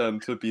my turn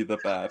to be the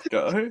bad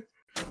guy.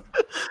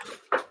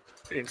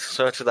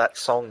 Insert that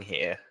song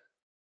here.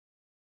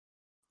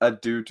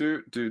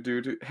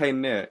 Do. Hey,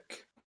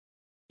 Nick.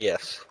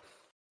 Yes.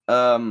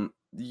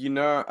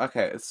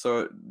 Okay,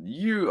 so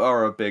you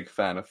are a big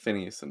fan of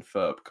Phineas and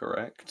Ferb,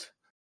 correct?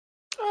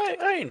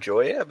 I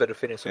enjoy it, a bit of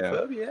Phineas and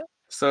Ferb, yeah.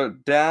 So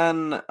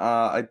Dan,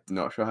 I'm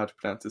not sure how to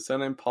pronounce his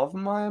surname,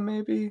 Povenmire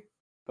maybe?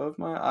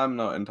 Povenmire? I'm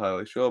not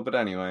entirely sure, but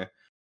anyway.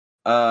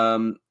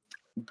 Dan,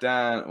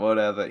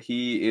 whatever,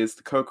 he is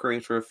the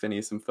co-creator of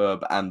Phineas and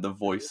Ferb and the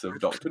voice of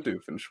Dr.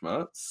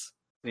 Doofenshmirtz.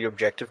 The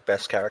objective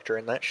best character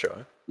in that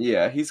show.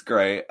 Yeah, he's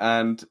great,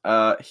 and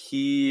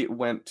he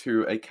went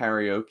to a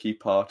karaoke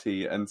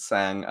party and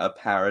sang a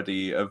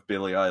parody of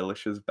Billie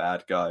Eilish's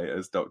Bad Guy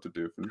as Dr.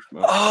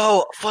 Doofenshmirtz.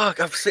 Oh, fuck,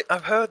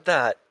 I've heard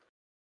that.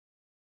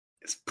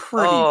 It's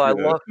pretty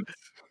good.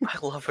 I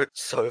love it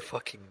so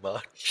fucking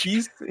much.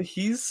 He's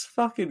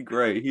fucking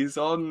great. He's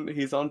on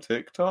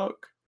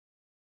TikTok.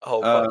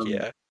 Oh, fuck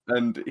yeah.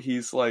 and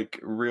he's like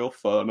real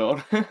fun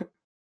on it.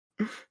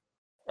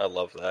 I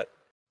love that.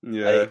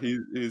 Yeah,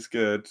 he's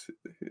good.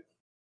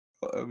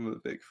 I'm a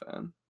big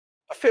fan.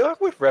 I feel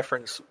like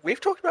we've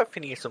talked about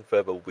Phineas and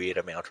Ferb a weird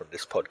amount on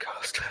this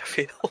podcast. I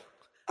feel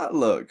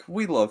Look,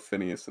 we love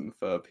Phineas and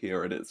Ferb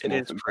here at It's it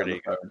is Morphin' Time, pretty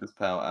the Power Rangers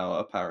Power Hour,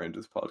 a Power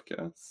Rangers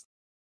podcast.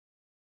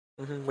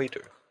 we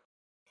do.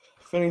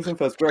 Phineas and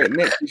Ferb's great.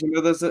 Nick, did you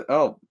know there's a...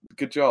 Oh,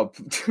 good job.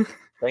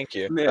 Thank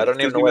you. Nick, I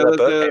don't even did know you where that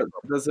bird there's came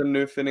from. there's a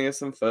new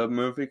Phineas and Ferb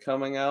movie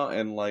coming out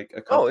in like a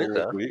Oh, couple is of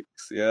there?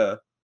 weeks? Yeah.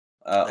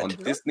 I On did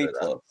not Disney know that.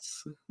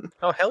 Plus.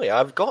 Oh hell yeah,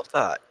 I've got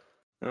that.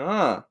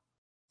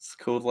 It's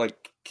called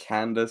like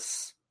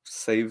Candace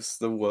Saves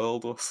the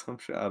World or some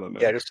shit. I don't know.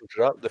 Yeah, I just looked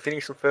it up. The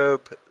Phineas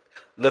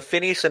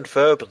and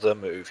Ferb the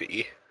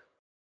movie.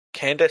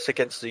 Candace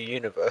Against the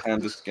Universe.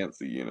 Candace Against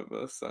the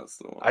Universe. That's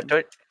the one. I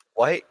don't.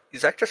 Why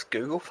is that just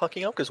Google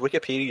fucking up? Because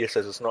Wikipedia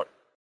says it's not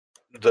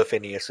the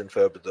Phineas and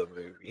Ferb the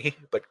movie,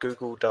 but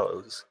Google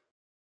does.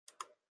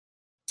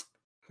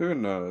 Who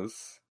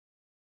knows?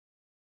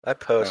 I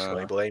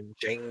personally blame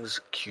James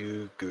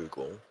Q.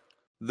 Google.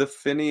 The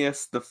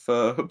Phineas the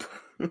Ferb.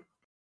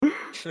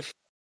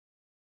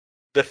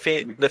 The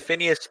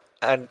Phineas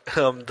and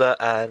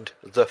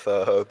the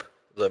Ferb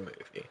the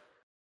movie.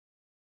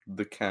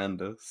 The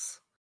Candace.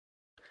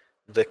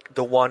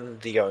 The one,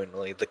 the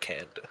only, the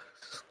Candace.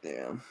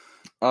 Yeah.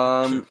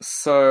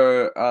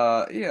 So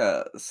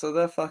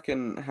they're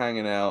fucking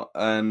hanging out,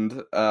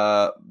 and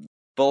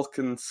Bulk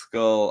and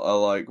Skull are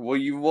like, well,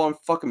 you want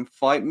to fucking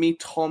fight me,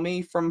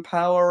 Tommy from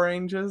Power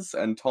Rangers?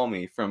 And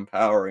Tommy from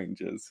Power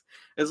Rangers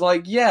is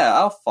like, yeah,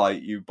 I'll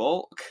fight you,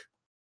 Bulk.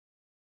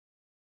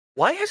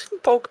 Why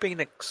hasn't Bulk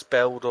been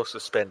expelled or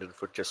suspended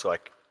for just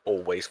like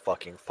always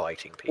fucking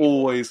fighting people?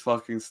 Always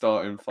fucking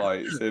starting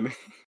fights, isn't he?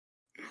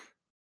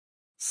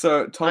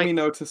 So Tommy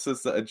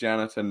notices that a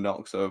janitor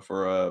knocks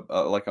over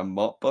a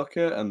mop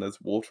bucket, and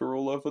there's water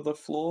all over the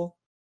floor.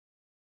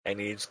 And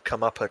his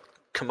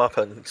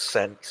comeuppance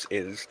sense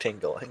is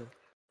tingling.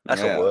 That's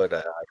a word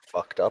I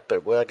fucked up,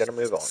 but we're gonna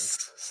move on.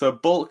 So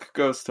Bulk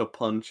goes to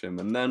punch him,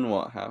 and then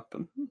what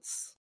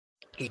happens?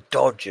 He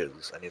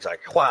dodges, and he's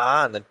like,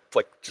 "Wah!" And then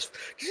like does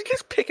he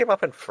just pick him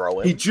up and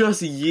throw him? He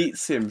just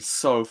yeets him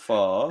so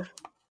far.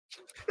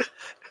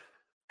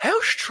 How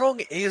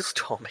strong is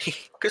Tommy?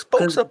 Because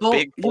Bulk's a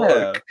big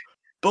bloke. Yeah.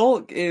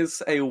 Bulk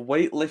is a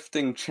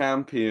weightlifting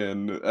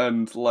champion,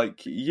 and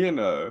like, you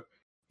know,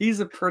 he's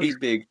a pretty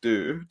big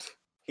dude.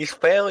 He's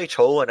fairly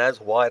tall and as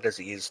wide as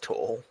he is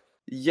tall.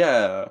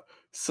 Yeah.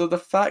 So the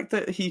fact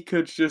that he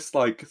could just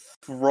like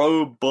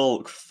throw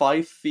Bulk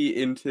 5 feet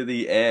into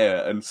the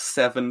air and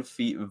 7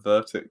 feet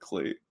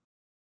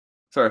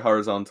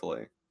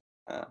horizontally.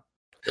 I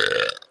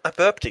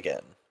burped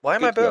again. Why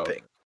am I Good job.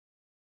 burping?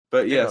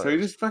 But yeah, so he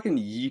just fucking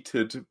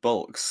yeeted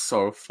Bulk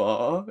so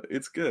far.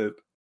 It's good.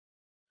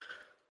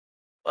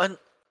 And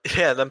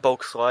yeah, then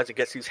Bulk slides and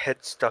gets his head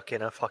stuck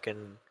in a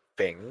fucking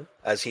thing,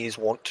 as he's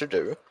wont to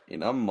do.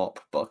 In a mop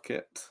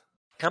bucket.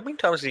 How many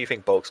times do you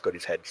think Bulk's got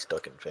his head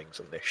stuck in things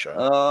in this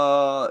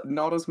show?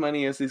 Not as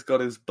many as he's got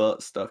his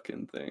butt stuck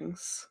in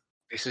things.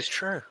 This is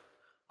true.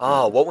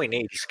 What we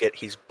need is get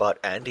his butt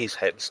and his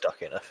head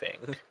stuck in a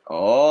thing.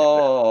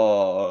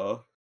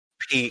 Oh.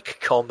 Peak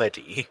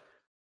comedy.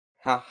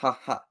 Ha ha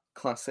ha.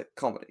 Classic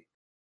comedy.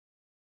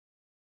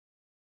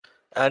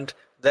 And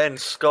then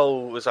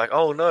Skull was like,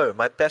 oh no,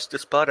 my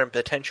bestest bud and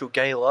potential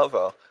gay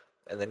lover.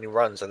 And then he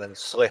runs and then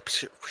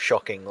slips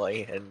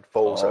shockingly and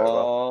falls over.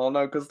 Oh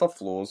no, because the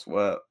floor's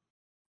wet.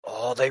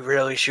 Oh, they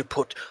really should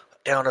put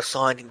down a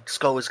sign and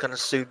Skull is going to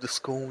sue the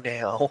school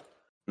now.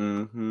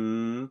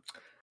 Mm-hmm.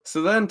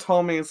 So then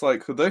Tommy's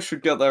like, they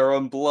should get their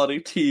own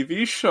bloody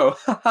TV show.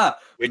 Haha.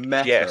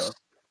 Meta. Yes.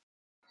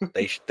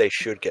 They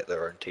should get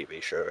their own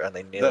TV show, and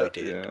they nearly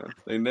did. Yeah,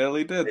 they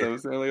nearly did. There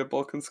was nearly a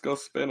Bulk and Skull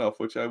spin-off,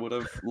 which I would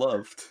have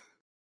loved.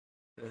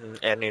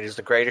 And it is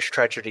the greatest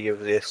tragedy of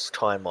this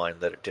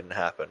timeline that it didn't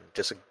happen.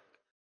 Just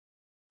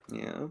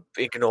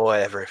ignore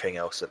everything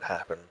else that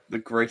happened. The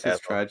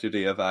greatest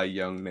tragedy of our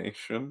young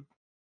nation.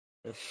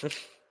 The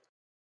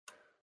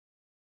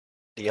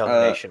young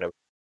nation of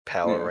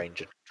Power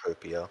Ranger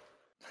Utopia.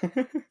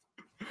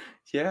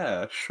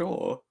 Yeah,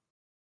 sure.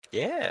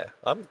 Yeah,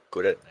 I'm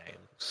good at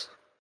names.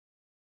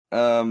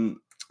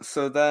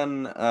 So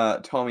then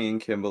Tommy and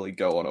Kimberly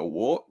go on a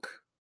walk.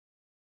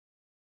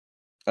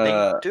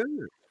 They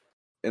do.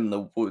 In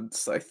the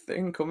woods, I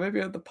think, or maybe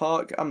at the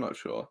park. I'm not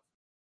sure.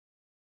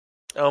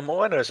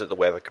 All I know is that the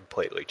weather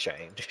completely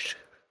changed.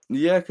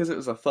 Yeah, because it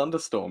was a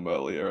thunderstorm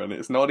earlier, and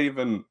it's not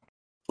even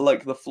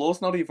like the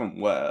floor's not even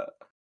wet.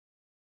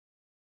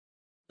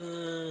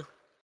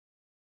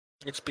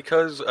 It's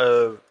because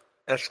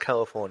that's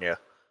California.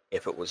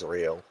 If it was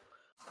real,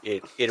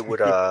 it would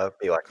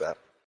be like that.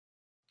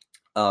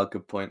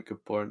 Good point.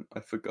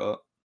 I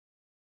forgot.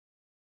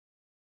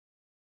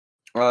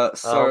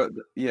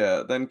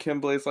 Then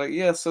Kimberly's like,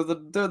 so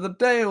the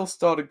day all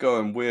started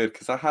going weird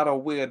because I had a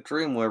weird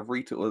dream where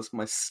Rita was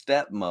my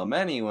stepmom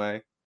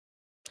anyway.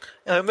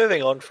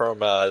 Moving on from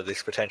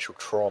this potential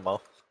trauma.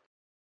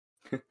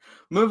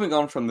 Moving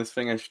on from this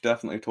thing I should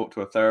definitely talk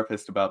to a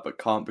therapist about, but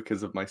can't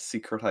because of my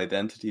secret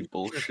identity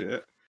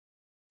bullshit.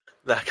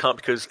 That can't,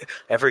 because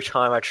every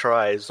time I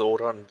try,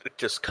 Zordon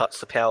just cuts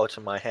the power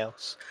to my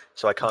house,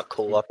 so I can't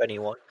call up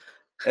anyone.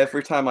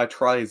 Every time I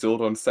try,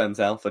 Zordon sends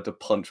Alpha to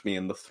punch me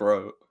in the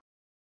throat.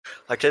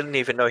 I didn't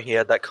even know he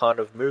had that kind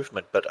of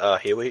movement, but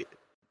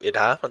it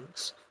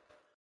happens.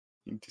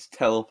 He just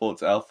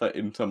teleports Alpha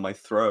into my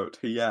throat.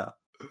 Yeah.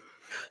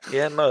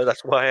 Yeah, no,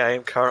 that's why I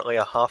am currently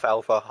a half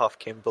Alpha, half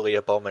Kimberly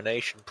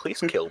abomination.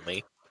 Please kill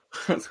me.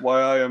 That's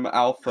why I am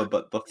Alpha,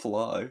 but the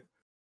fly.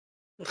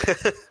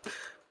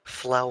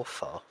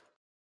 Flaufa.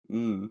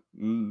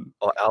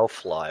 Or Or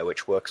Alfly,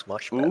 which works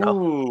much better.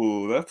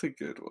 Ooh, that's a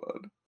good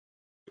one.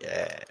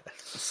 Yes.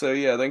 So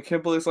yeah, then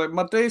Kimberly's like,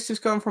 my day's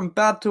just gone from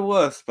bad to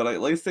worse, but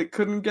at least it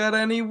couldn't get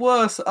any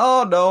worse.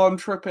 Oh no, I'm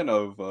tripping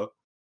over.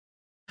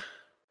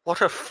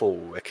 What a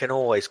fool. It can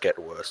always get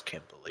worse,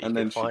 Kimberly. And You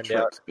then can she find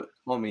trips, out. but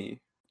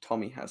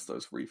Tommy has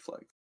those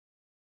reflexes.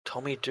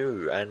 Tommy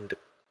do, and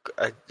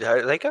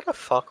are they gonna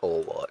fuck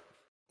or what?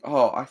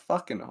 Oh, I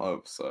fucking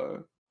hope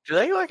so. Do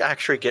they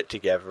actually get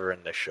together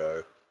in the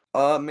show?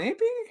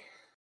 Maybe?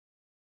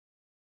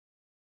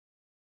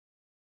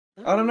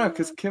 I don't know,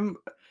 because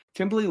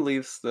Kimberly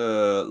leaves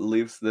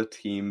the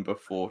team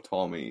before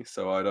Tommy,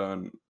 so I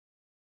don't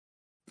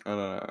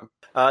know.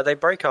 They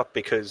break up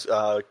because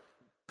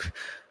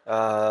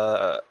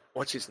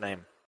what's his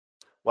name?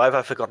 Why have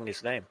I forgotten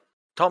his name?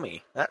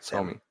 Tommy. That's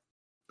Tommy. him.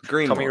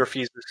 Green Tommy one.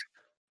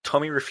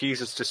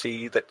 refuses to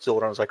see that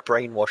Zordon's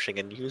brainwashing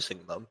and using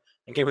them.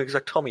 And Kimberly's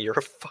like, Tommy, you're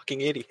a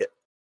fucking idiot.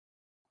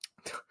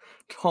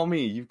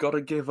 Tommy, you've got to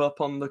give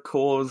up on the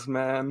cause,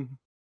 man.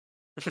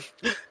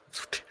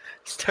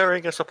 It's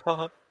tearing us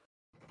apart.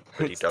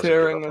 But It's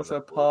tearing us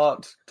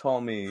apart,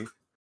 Tommy.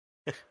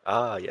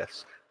 Ah,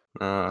 yes.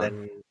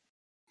 Then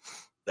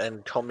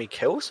Tommy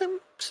kills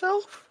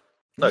himself?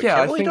 No, yeah,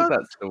 Kimberly I think does?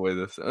 that's the way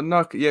this...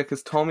 No, yeah,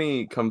 because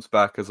Tommy comes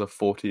back as a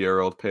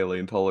 40-year-old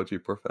paleontology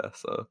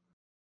professor.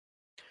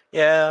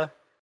 Yeah.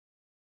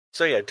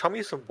 So yeah,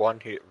 Tommy's the one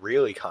who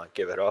really can't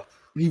give it up.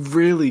 He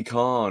really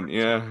can't,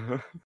 yeah.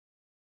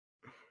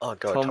 Oh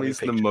god, Tommy's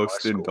the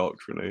most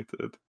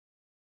indoctrinated.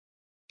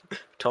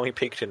 Tommy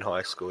peaked in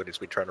high school and has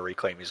been trying to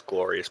reclaim his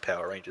glorious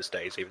Power Rangers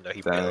days, even though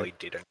he barely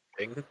did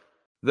anything.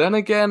 Then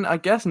again, I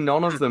guess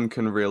none of them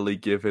can really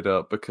give it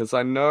up, because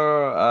I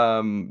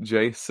know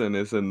Jason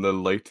is in the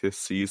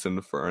latest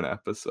season for an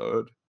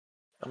episode.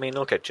 I mean,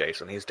 look at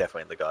Jason. He's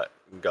definitely the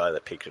guy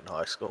that peaked in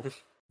high school.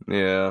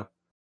 Yeah.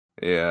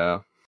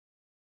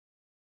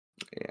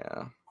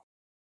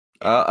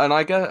 And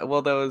I guess,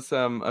 well, there was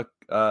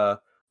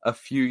a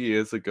few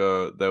years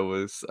ago, there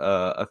was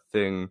a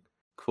thing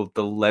called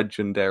the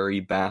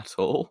Legendary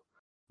Battle,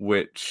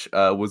 which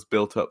was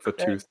built up for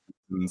 2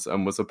 seasons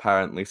and was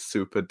apparently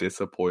super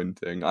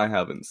disappointing. I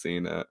haven't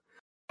seen it,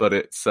 but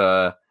it's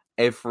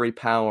every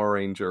Power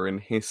Ranger in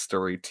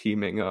history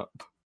teaming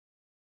up.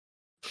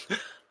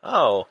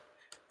 Oh.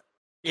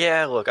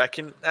 Yeah, look,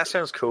 that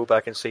sounds cool, but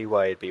I can see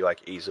why it'd be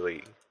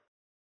easily...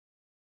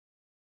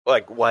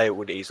 why it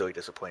would easily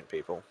disappoint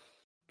people.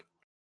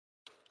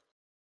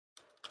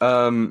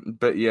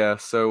 But yeah,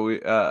 so we,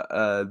 blah,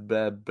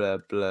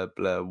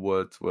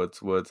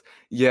 words.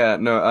 Yeah,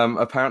 no,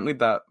 apparently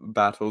that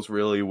battle's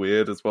really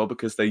weird as well,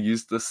 because they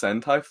used the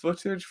Sentai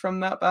footage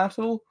from that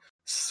battle.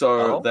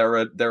 So there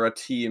are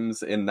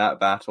teams in that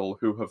battle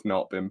who have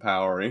not been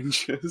Power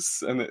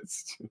Rangers, and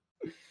it's...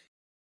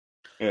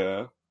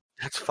 Yeah.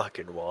 That's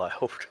fucking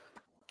wild.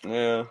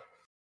 Yeah.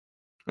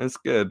 It's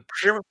good.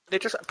 They're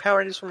just Power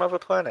Rangers from other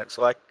planets,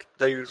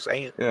 those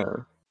ain't... Yeah.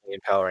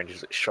 Power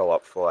Rangers that show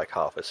up for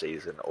half a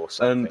season or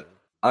something. And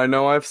I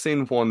know I've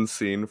seen one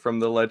scene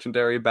from the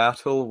Legendary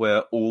Battle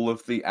where all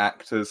of the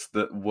actors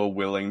that were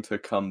willing to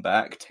come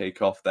back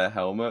take off their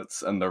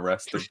helmets and the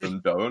rest of them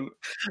don't.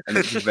 And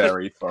it's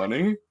very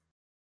funny.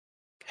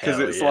 Because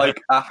it's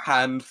a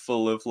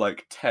handful of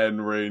 10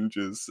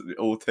 Rangers that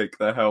all take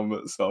their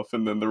helmets off,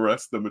 and then the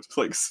rest of them are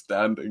just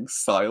standing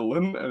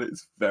silent, and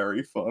it's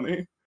very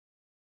funny.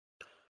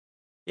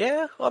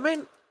 Yeah, I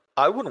mean,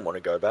 I wouldn't want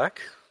to go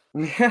back.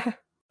 Yeah.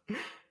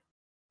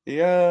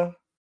 Yeah,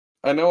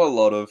 I know a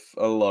lot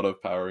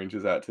of Power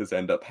Rangers actors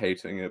end up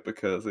hating it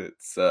because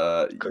it's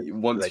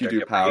once you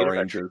do Power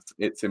Rangers,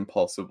 it's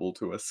impossible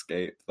to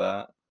escape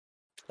that.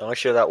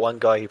 Unless you're that one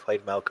guy who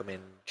played Malcolm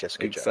in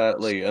Jessica Jones.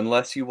 Exactly,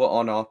 unless you were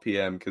on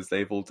RPM, because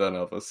they've all done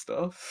other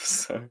stuff.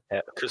 So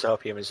yeah, because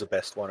RPM is the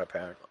best one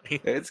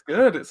apparently. It's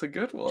good. It's a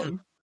good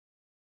one.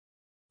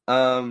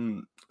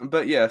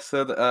 But yeah,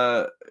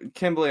 so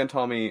Kimberly and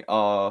Tommy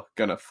are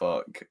gonna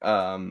fuck,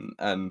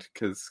 and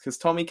because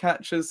Tommy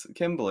catches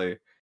Kimberly,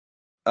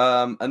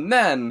 and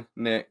then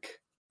Nick,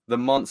 the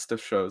monster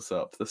shows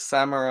up, the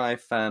Samurai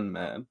Fan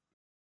Man.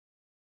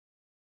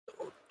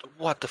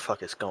 What the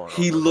fuck is going on?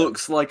 He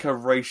looks like a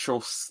racial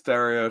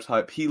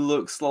stereotype. He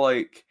looks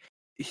like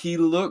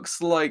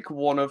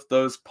one of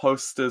those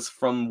posters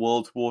from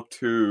World War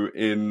II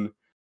in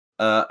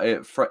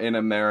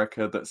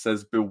America that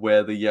says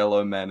 "Beware the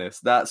Yellow Menace."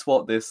 That's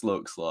what this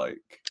looks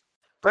like.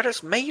 But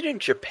it's made in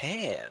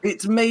Japan.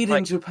 It's made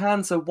in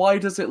Japan, so why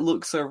does it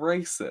look so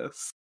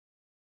racist?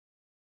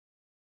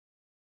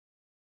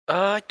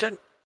 I don't.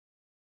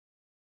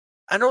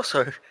 And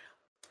also,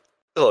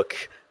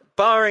 look,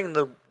 barring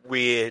the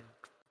weird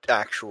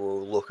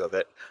actual look of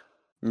it,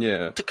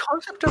 Yeah. the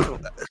concept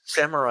of a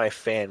samurai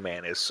fan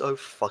man is so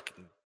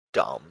fucking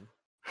dumb.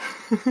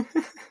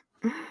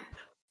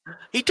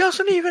 He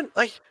doesn't even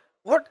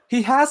what.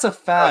 He has a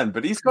fan,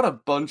 but he's got a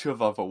bunch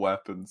of other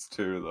weapons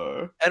too,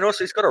 though. And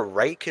also, he's got a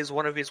rake as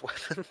one of his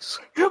weapons.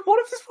 One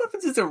of his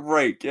weapons is a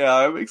rake. Yeah,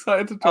 I'm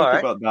excited to talk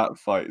about that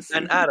fight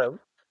soon. And Adam,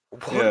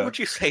 what would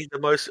you say the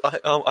most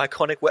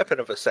iconic weapon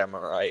of a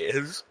samurai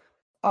is?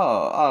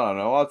 Oh, I don't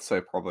know. I'd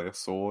say probably a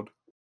sword.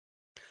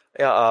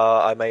 Yeah,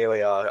 I may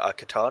a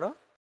katana.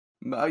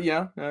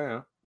 Yeah.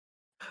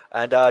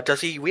 And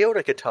does he wield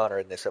a katana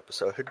in this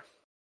episode?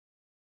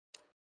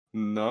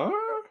 No.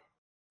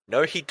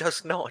 No, he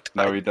does not.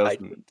 No, he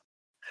doesn't.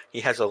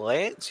 He has a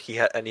lance.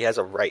 And he has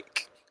a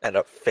rake and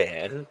a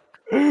fan.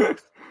 You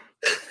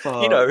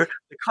know, the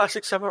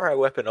classic samurai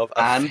weapon of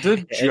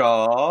a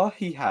jar.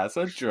 He has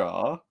a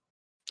jar.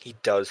 He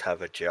does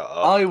have a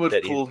jar. I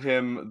would call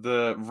him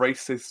the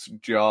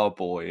racist jar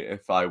boy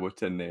if I were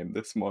to name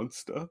this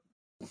monster.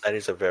 That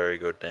is a very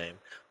good name.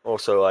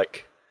 Also, I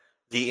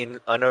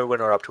know we're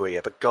not up to it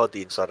yet, but God,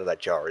 the inside of that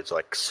jar is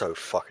so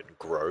fucking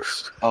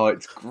gross. Oh,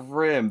 it's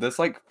grim. There's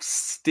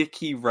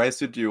sticky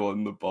residue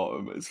on the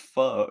bottom. It's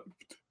fucked.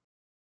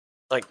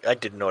 I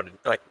did not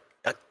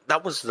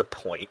that was the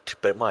point,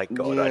 but my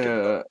God, I did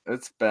not.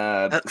 It's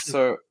bad.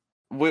 So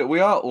we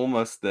are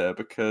almost there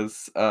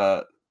because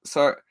the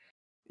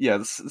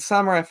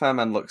Samurai Fan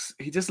Man looks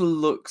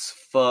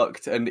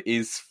fucked and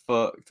is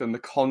fucked, and the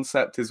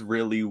concept is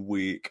really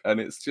weak, and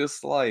it's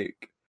just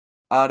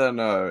I don't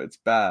know, it's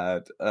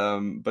bad.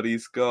 But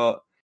he's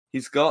got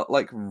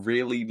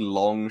really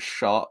long,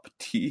 sharp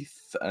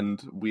teeth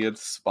and weird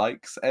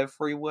spikes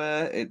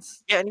everywhere.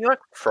 And he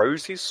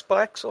froze his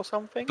spikes or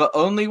something. But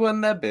only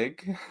when they're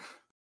big.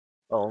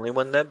 Only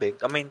when they're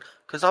big. I mean,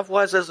 because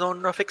otherwise there's not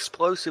enough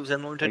explosives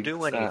in them to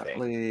do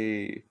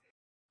anything.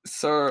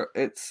 So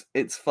it's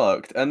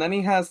fucked. And then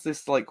he has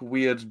this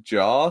weird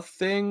jar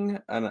thing,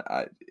 and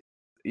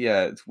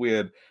it's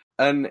weird.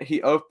 And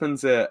he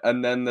opens it,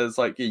 and then there's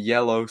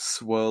yellow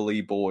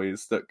swirly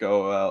boys that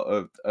go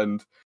out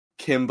and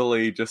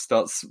Kimberly just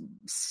starts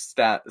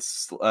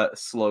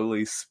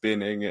slowly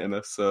spinning in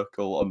a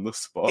circle on the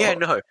spot. Yeah,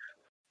 no.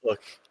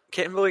 Look,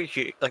 Kimberly,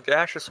 the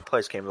actress who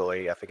plays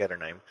Kimberly, I forget her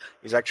name,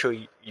 is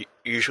actually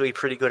usually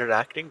pretty good at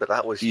acting, but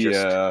that was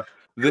just...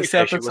 This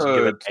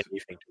episode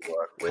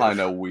kind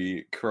of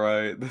weak,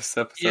 right? This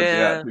episode, the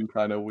acting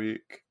kind of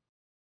weak.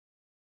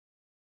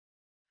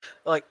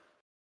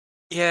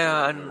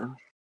 And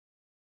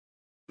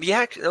the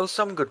action. There was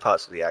some good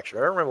parts of the action.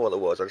 I don't remember what it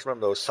was. I just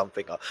remember there was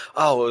something. It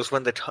was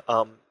when the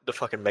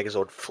fucking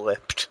Megazord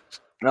flipped.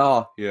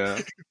 Oh yeah,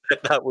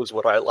 that was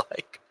what I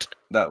liked.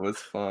 That was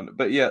fun.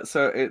 But yeah,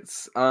 so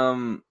it's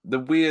the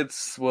weird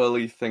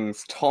swirly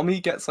things. Tommy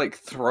gets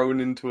thrown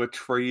into a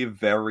tree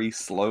very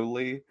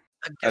slowly,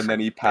 and then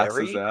he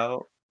passes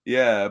out.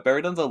 Yeah,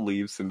 Barry Dunzo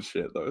leaves and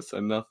shit though, so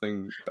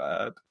nothing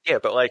bad. Yeah,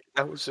 but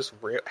that was just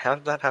real. How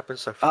did that happen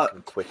so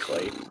fucking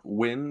quickly?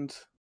 Wind.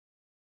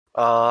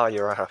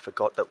 You're right. I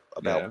forgot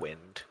about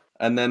wind.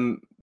 And then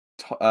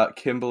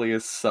Kimberly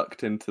is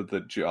sucked into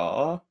the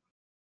jar.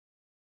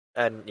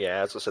 And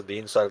yeah, as I said, the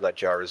inside of that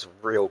jar is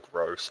real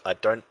gross. I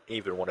don't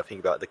even want to think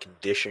about the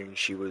condition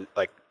she was,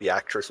 the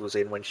actress was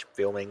in when she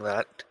filming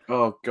that.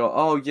 Oh god.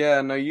 Oh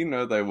yeah.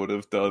 No, they would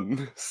have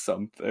done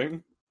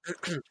something.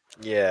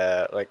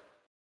 Yeah,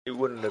 it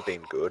wouldn't have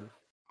been good.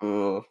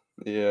 Oh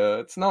yeah,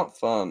 it's not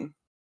fun.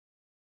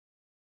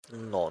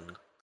 None.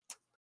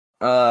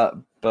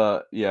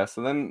 But yeah,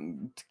 so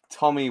then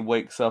Tommy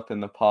wakes up in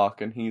the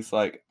park and he's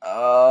and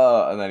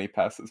then he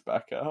passes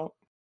back out.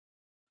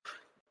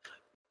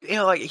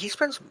 He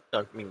spends,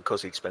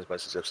 because he spends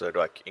most of this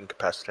episode,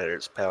 incapacitated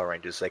as Power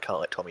Rangers, they can't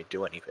let Tommy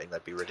do anything,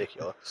 that'd be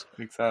ridiculous.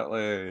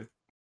 Exactly.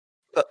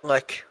 But,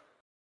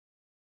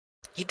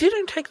 he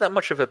didn't take that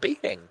much of a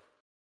beating.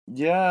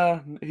 Yeah,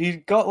 he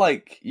got,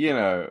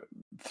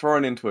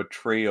 thrown into a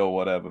tree or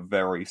whatever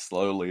very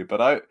slowly,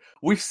 but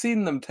we've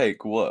seen them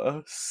take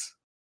worse.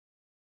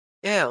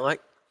 Yeah,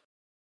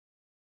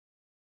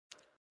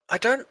 I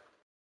don't...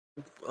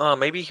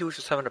 maybe he was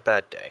just having a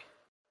bad day.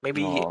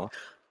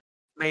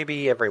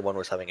 Maybe everyone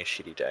was having a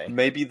shitty day.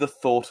 Maybe the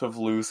thought of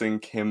losing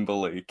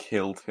Kimberly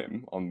killed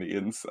him on the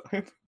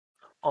inside.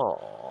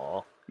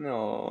 Aww.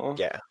 No.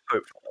 Yeah,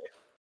 hopefully.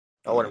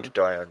 I want him to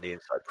die on the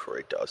inside before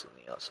he dies on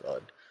the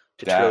outside.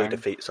 To truly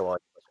defeat someone,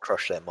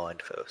 crush their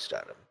mind first,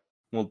 Adam.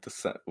 We'll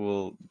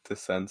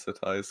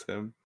desensitize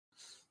him.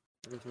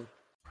 Mm-hmm.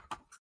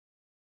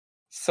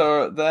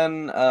 So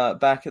then,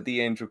 back at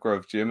the Angel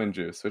Grove Gym and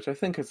Juice, which I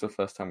think is the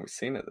first time we've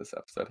seen it this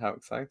episode. How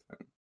exciting!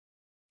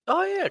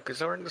 Oh yeah, because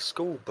they were in the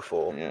school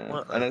before.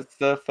 Yeah, and it's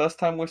the first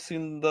time we've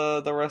seen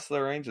the rest of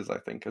the Rangers, I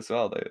think, as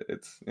well.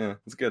 It's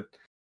good.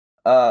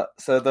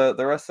 So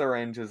the rest of the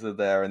Rangers are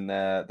there and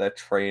they're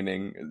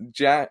training.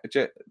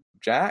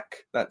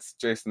 Jack, that's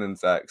Jason and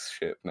Zach's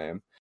ship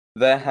name.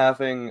 They're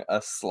having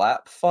a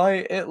slap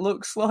fight, it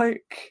looks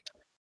like.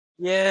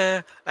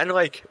 Yeah, and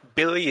like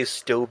Billy is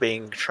still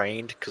being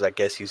trained because I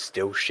guess he's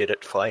still shit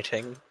at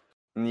fighting.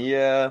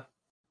 Yeah.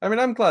 I mean,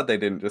 I'm glad they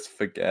didn't just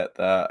forget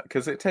that,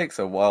 because it takes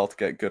a while to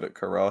get good at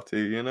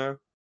karate, you know?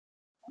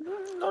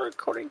 Not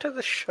according to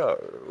the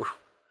show.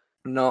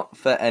 Not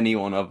for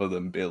anyone other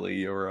than Billy,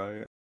 you're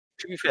right.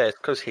 To be fair, it's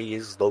because he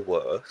is the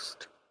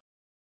worst.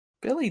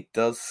 Billy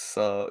does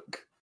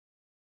suck.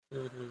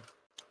 Mm-hmm.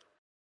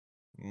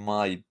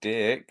 My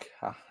dick.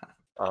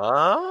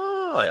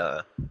 Ah,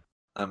 yeah.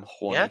 I'm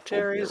horny Yeah, for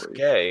Terry's Billy.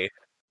 gay.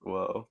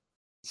 Whoa.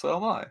 So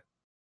am I.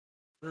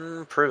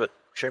 Prove it.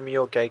 Show me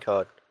your gay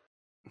card.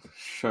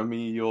 Show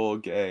me you're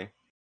gay.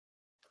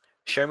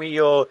 Show me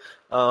your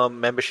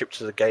membership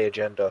to the gay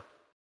agenda.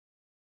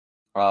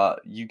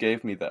 You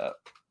gave me that.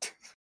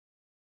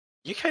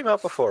 You came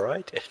out before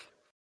I did.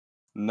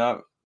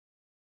 No.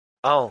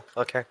 Oh,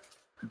 okay.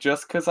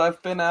 Just because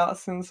I've been out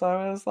since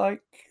I was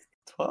like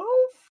 12? I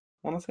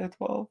want to say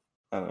 12?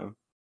 I don't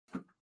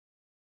know.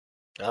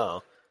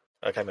 Oh,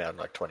 I came out in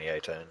like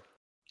 2018.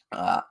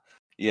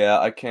 Yeah,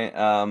 I came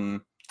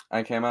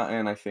out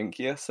in, I think,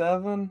 year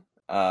 7.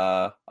 It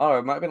might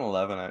have been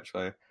 11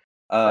 actually.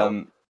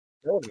 That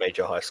would have made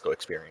your high school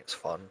experience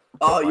fun.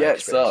 Oh But my yeah, it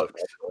experience was sucked.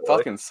 really-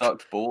 Fucking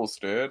sucked balls,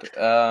 dude.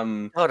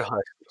 God, high school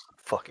was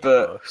the fucking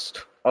But-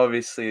 worst.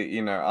 Obviously,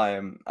 you know,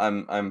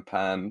 I'm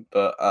pan,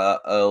 but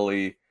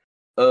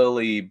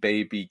early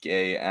baby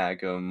gay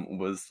Agam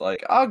was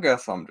like, I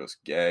guess I'm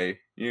just gay.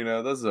 You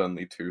know, there's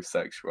only 2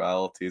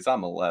 sexualities.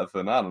 I'm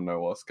 11. I don't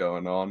know what's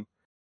going on.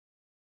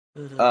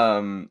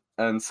 Mm-hmm.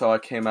 And so I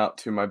came out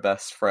to my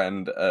best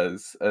friend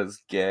as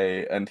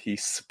gay, and he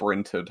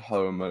sprinted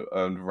home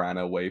and ran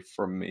away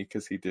from me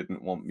because he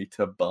didn't want me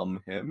to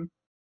bum him.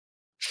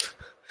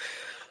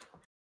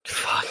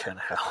 Fucking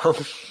hell.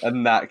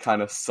 And that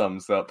kind of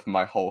sums up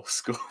my whole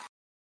school.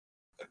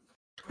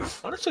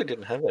 Honestly,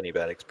 didn't have any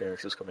bad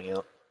experiences coming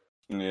out.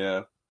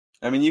 Yeah.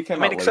 I mean, you came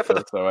I mean, out except for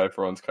later, so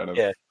everyone's kind of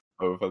Yeah.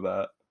 over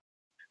that.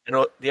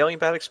 And the only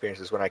bad experience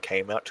is when I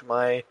came out to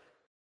my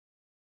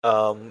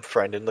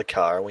friend in the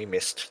car and we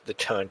missed the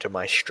turn to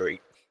my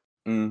street.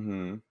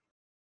 Mm-hmm.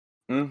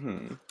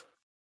 Mm-hmm.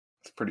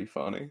 It's pretty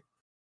funny.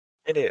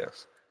 It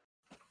is.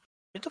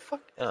 What the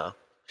fuck? Oh,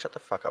 shut the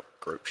fuck up,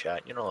 group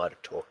chat. You're not allowed to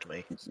talk to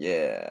me.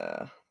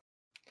 Yeah.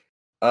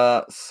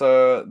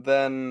 So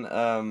then,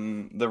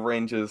 the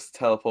Rangers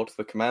teleport to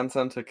the command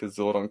center because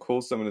Zordon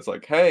calls them and is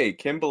like, hey,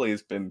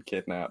 Kimberly's been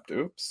kidnapped.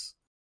 Oops.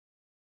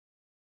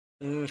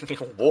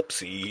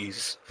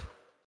 Whoopsies.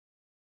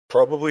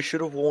 Probably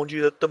should have warned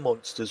you that the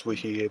monsters were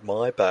here.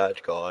 My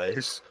bad,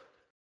 guys.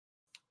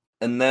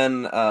 And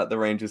then, the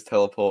Rangers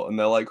teleport and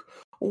they're like,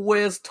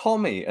 where's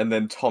Tommy? And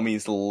then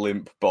Tommy's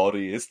limp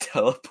body is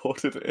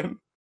teleported in.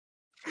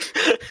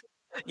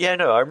 Yeah,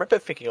 no, I remember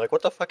thinking, like,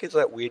 what the fuck is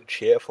that weird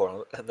chair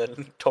for? And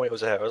then Tommy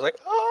was there. I was like,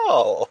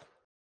 oh!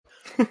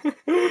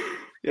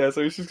 Yeah,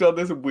 so she's got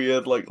this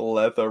weird, like,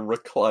 leather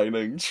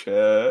reclining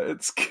chair.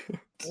 It's good.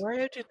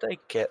 Where did they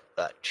get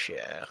that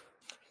chair?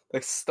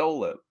 They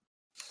stole it.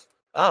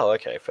 Oh,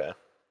 okay, fair.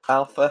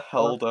 Alpha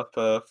held up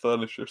a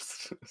furniture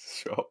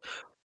shop.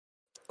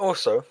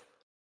 Also,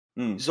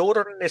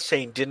 Zordon in this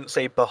scene didn't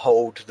say,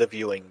 behold the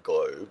viewing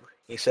globe.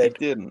 He said,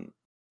 didn't.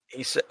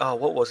 He said, oh,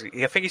 what was it?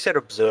 I think he said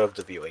observe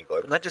the viewing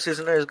globe, and that just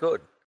isn't as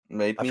good.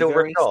 Made I me feel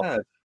very ripped off.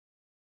 sad.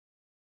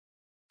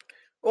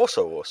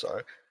 Also,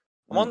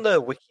 I'm on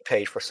the wiki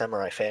page for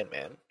Samurai Fan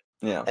Man,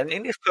 Yeah. and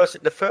in his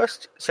the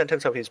first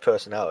sentence of his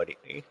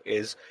personality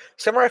is,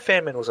 Samurai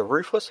Fan Man was a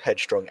ruthless,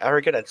 headstrong,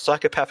 arrogant, and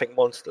psychopathic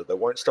monster that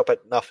won't stop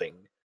at nothing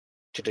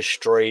to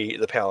destroy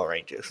the Power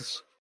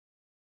Rangers.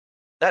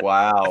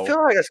 Wow. I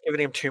feel like that's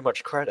giving him too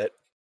much credit.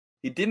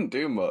 He didn't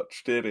do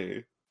much, did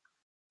he?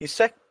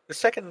 The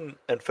second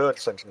and third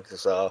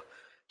sentences are,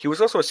 he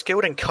was also a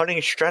skilled and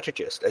cunning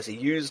strategist as he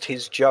used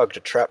his jug to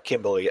trap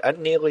Kimberly and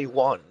nearly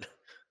won.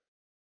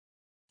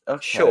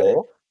 Okay.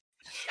 Sure.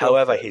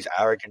 However, his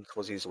arrogance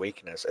was his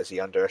weakness as he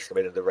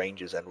underestimated the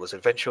Rangers and was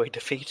eventually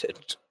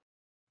defeated.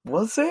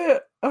 Was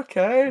it?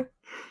 Okay.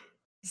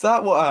 Is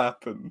that what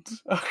happened?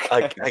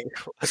 Okay.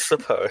 I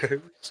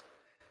suppose.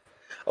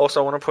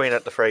 Also, I want to point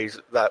out the phrase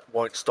that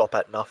won't stop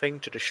at nothing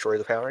to destroy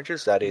the Power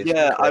Rangers. That is.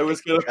 Yeah, I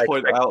was going to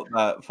point out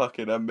that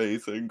fucking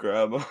amazing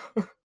grammar.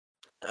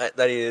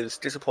 That is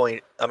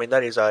disappointing. I mean,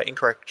 that is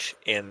incorrect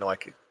in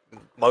like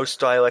most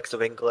dialects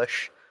of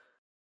English.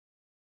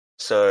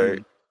 So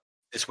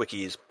this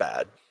wiki is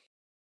bad,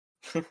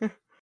 and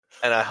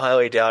I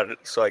highly doubt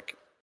it's like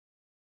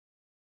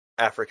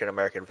African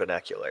American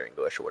vernacular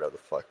English or whatever the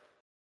fuck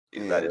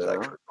that is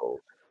actually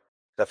called.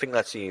 I think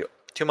that's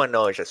to my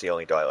knowledge, that's the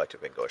only dialect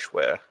of English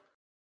where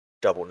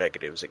double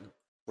negatives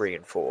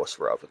reinforce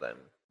rather than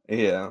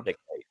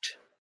negate.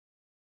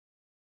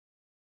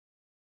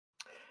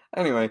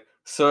 Anyway,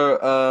 so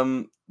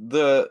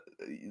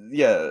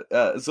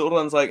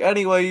Zordon's like,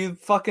 anyway, you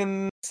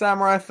fucking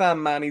Samurai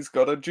Fan Man, he's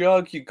got a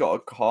jug, you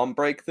can't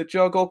break the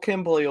jug or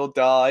Kimberly will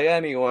die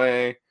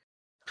anyway.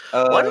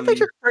 Why didn't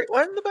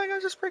the bad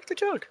guys just break the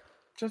jug?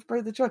 Just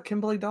break the jug.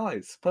 Kimberly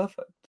dies.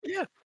 Perfect.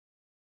 Yeah.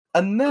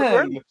 And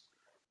Good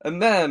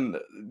then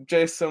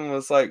Jason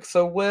was like,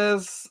 "So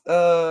where's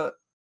where's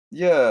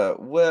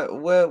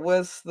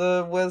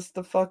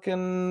the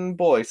fucking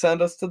boy?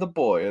 Send us to the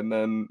boy." And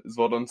then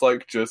Zordon's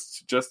like,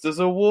 just as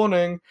a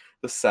warning,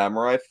 the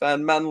samurai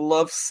fan man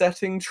loves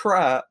setting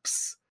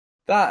traps.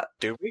 That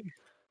Did we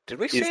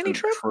see any isn't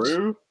traps?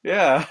 true.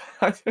 Yeah.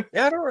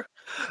 Yeah, I don't.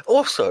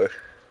 Also,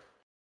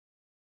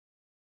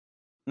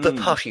 the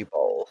Mm. putty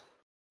bowl.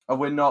 Oh,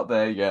 we're not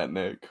there yet,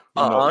 Nick.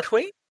 We're not. Aren't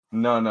we?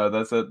 No.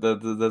 There's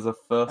a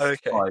first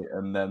Okay. fight,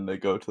 and then they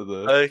go to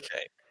the.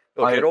 Okay.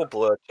 Look, it all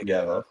blurred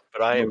together, yeah,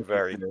 but I am look,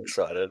 very it is.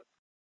 excited.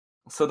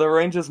 So the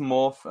Rangers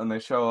morph and they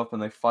show up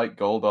and they fight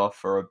Goldar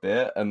for a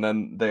bit, and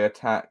then they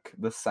attack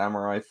the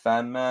Samurai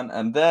Fan Man,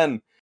 and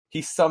then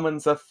he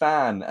summons a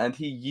fan and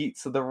he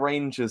yeets the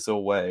Rangers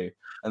away,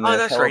 and they're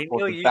That's right. Neil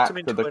teleported yeets back them to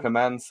into the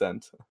command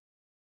center.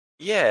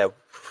 Yeah.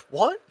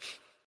 What?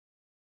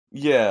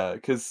 Yeah,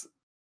 because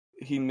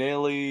he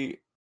nearly,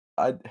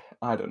 I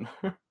don't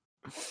know.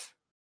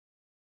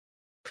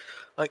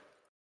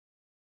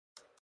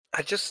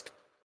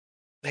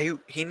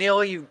 He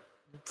nearly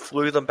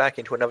flew them back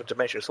into another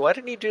dimension. So why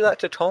didn't he do that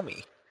to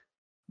Tommy?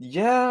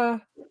 Yeah.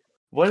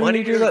 Why didn't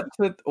you do that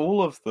to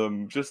all of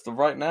them? Just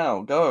right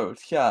now. Go.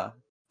 Yeah.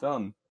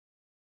 Done.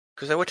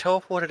 Because they were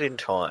teleported in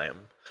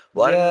time.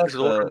 Why Yeah, didn't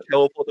Zordon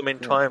teleport them in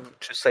time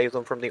to save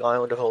them from the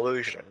Island of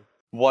Illusion?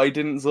 Why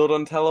didn't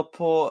Zordon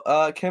teleport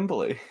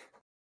Kimberly?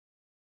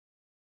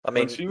 I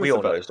mean, we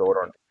all know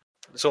Zordon.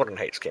 Zordon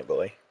hates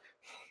Kimberly.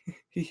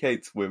 He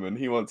hates women.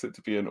 He wants it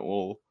to be an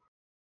all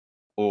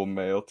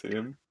male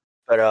team.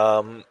 But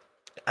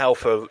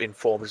Alpha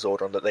informs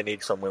Zordon that they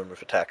need some women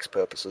for tax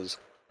purposes.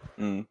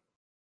 Mm.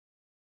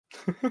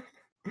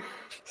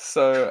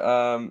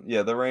 So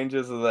the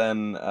Rangers are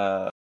then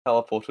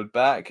teleported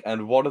back,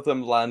 and one of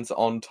them lands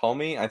on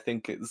Tommy. I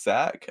think it's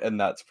Zach, and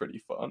that's pretty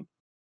fun.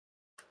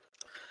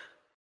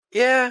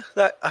 Yeah,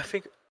 I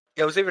think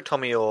it was either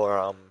Tommy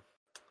or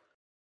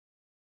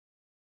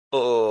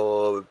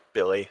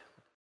Billy.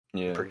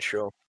 Yeah, I'm pretty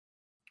sure.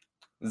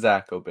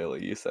 Zach or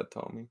Billy. You said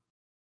Tommy.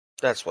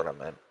 That's what I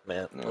meant,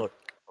 man. Yeah. Look,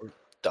 I'm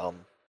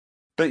dumb.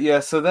 But yeah,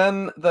 so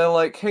then they're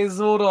like, "Hey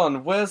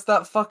Zordon, where's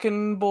that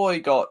fucking boy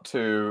got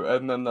to?"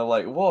 And then they're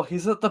like, "Whoa,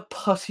 he's at the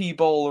Putty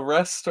Bowl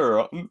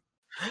restaurant."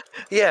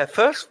 Yeah,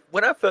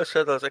 when I first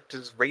heard that, I was like,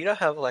 does Rita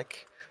have,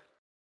 like,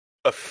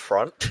 a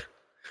front?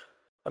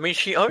 I mean,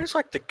 she owns,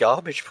 like, the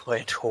garbage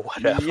plant or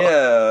whatever.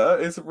 Yeah,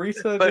 is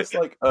Rita just,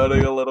 like,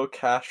 earning a little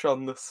cash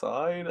on the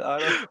side? I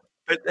don't...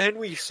 But then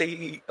we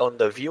see on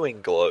the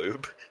viewing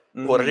globe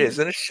what it is,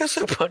 and it's just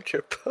a bunch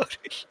of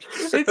putties.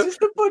 It's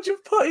just a bunch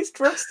of putties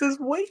dressed as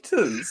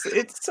waiters.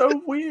 It's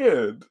so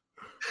weird.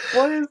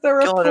 Why is there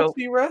a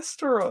putty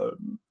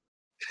restaurant?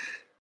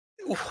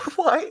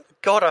 Why?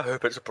 God, I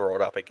hope it's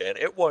brought up again.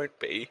 It won't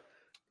be.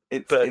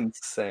 It's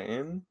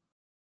insane.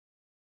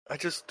 I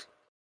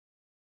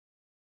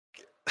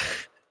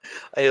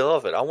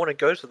love it. I want to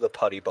go to the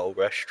Putty Bowl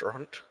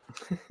restaurant.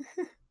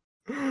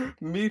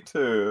 Me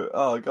too.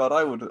 Oh god,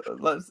 I would.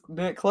 Let's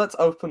make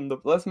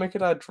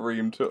it our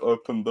dream to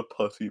open the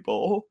Putty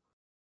Bowl.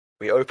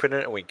 We open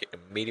it and we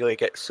immediately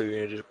get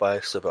sued by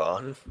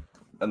Saban.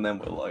 And then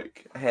we're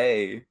like,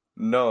 "Hey,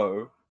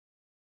 no."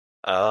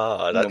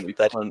 And then we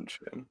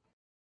punch him.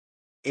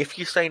 If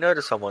you say no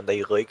to someone,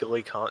 they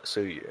legally can't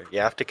sue you. You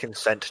have to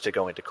consent to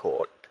go into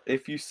court.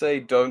 If you say,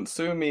 "Don't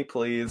sue me,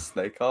 please,"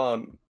 they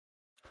can't.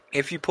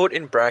 If you put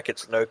in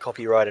brackets, "no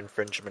copyright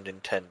infringement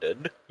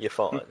intended," you're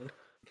fine.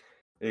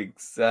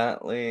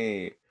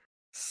 Exactly.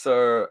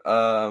 So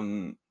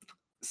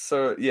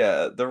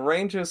yeah, the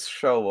Rangers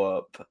show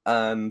up,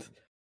 and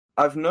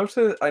I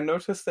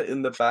noticed that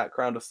in the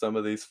background of some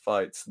of these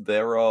fights,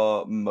 there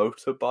are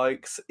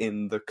motorbikes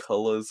in the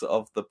colors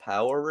of the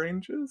Power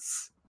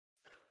Rangers.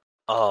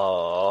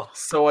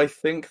 So I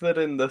think that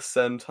in the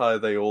Sentai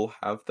they all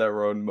have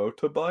their own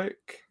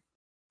motorbike.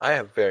 I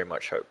have very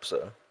much hope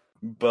so.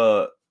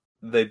 But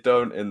they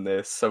don't in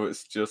this, so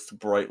it's just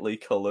brightly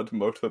colored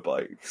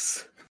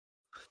motorbikes.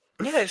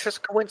 Yeah, it's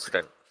just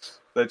coincidence.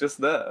 They're just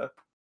there.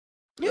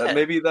 Yeah.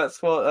 Maybe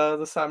that's what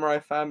the Samurai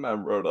Fan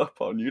Man rode up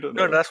on. You don't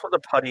know. No, that's what the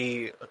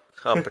Putty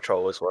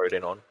patrollers rode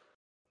in on.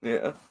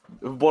 Yeah.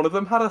 One of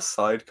them had a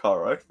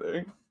sidecar, I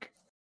think.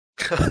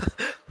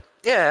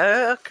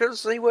 Yeah,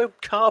 because they were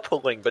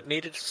carpooling, but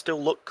needed to still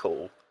look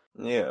cool.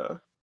 Yeah.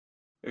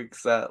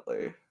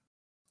 Exactly.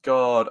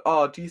 God.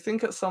 Oh, do you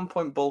think at some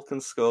point Bulk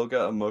and Skull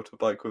get a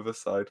motorbike with a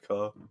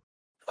sidecar?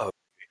 Oh,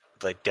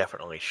 they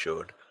definitely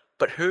should.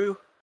 But who?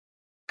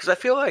 Because I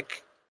feel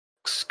like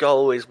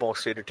Skull is more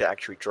suited to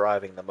actually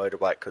driving the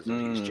motorbike because of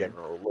his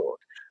general look.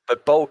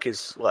 But Bulk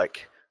is,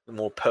 like,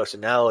 more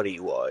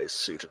personality-wise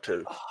suited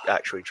to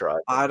actually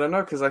drive. I don't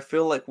know, because I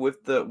feel like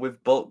with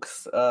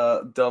Bulk's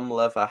dumb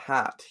leather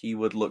hat, he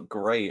would look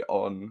great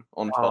on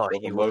top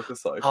of a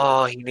motorcycle.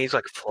 Oh, he needs,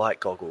 like,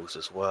 flight goggles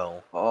as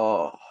well.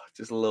 Oh,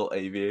 just a little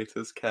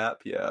aviator's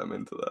cap. Yeah, I'm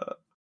into that.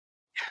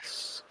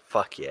 Yes.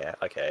 Fuck yeah.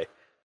 Okay.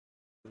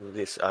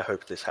 I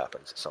hope this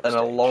happens at some stage. And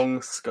a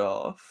long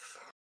scarf.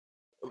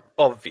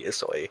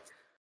 obviously.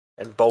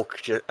 And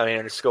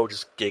and Skull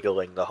just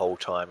giggling the whole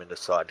time in the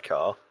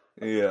sidecar,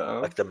 Yeah.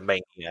 like the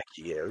maniac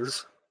he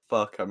is.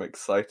 Fuck, I'm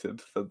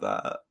excited for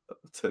that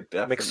to definitely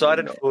I'm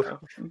excited not for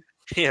happen.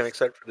 I'm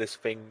excited for this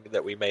thing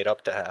that we made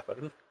up to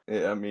happen.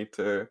 Yeah, me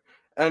too.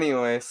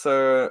 Anyway,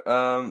 so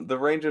the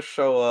Rangers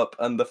show up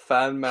and the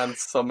Fan Man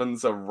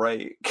summons a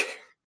rake.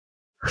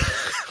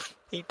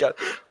 He does.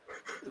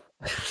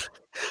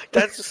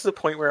 That's just the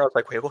point where I was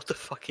like, wait, what the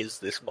fuck is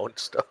this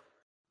monster?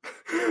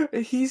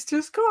 He's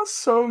just got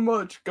so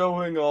much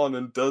going on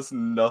and does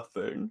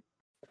nothing.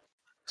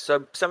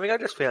 So, something I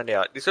just found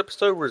out, this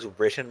episode was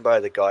written by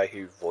the guy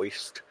who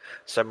voiced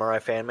Samurai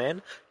Fan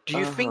Man. Do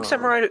you think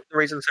Uh-huh. the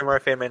reason Samurai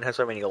Fan Man has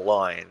so many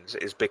lines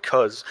is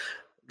because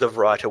the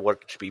writer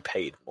wanted to be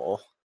paid more?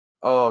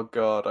 Oh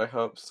god, I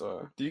hope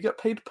so. Do you get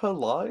paid per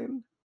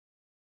line?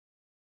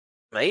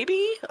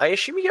 Maybe? I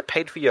assume you get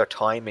paid for your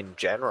time in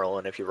general,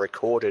 and if you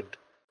record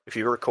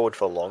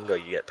for longer,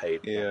 you get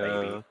paid more,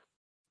 maybe. Yeah,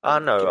 I I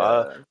don't know,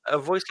 guess. a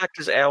voice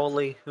actor's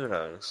hourly? Who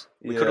knows?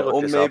 We could Yeah, have looked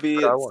or this up, maybe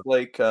but I it's won't.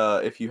 like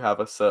if you have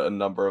a certain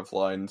number of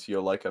lines,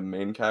 you're like a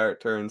main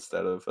character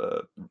instead of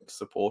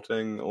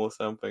supporting or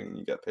something.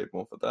 You get paid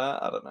more for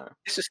that. I don't know.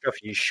 This is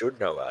stuff you should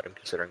know, Adam,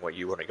 considering what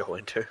you want to go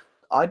into.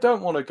 I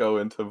don't want to go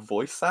into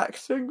voice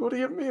acting. What do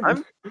you mean?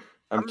 I'm I'm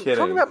I'm talking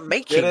kidding. about I'm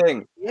making.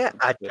 kidding. Yeah,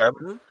 I'm kidding.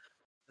 Adam.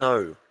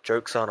 No,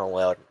 jokes aren't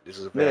allowed. This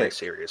is a very Nick,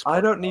 serious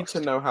I don't need to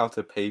podcast. know how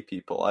to pay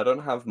people. I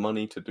don't have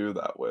money to do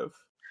that with.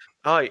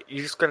 Oh,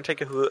 you're just gonna take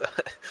a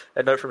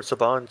note from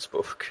Saban's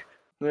book.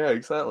 Yeah,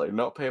 exactly.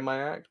 Not pay my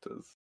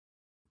actors.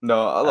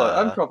 No, look,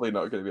 I'm probably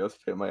not going to be able to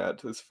pay my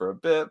actors for a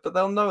bit, but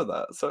they'll know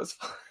that, so it's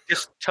fine.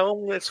 Just tell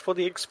them it's for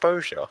the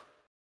exposure.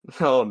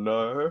 Oh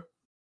no.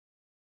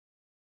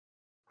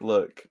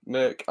 Look,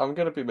 Nick, I'm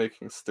going to be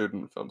making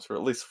student films for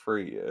at least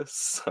 3 years,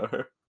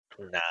 so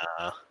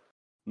Nah.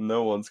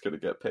 no one's going to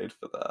get paid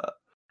for that.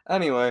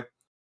 Anyway,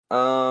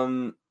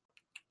 so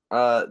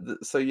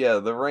yeah,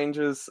 the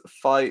Rangers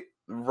fight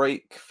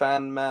Rake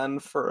Fan Man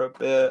for a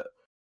bit.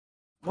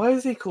 Why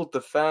is he called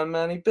the Fan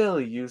Man? He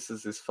barely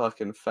uses his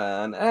fucking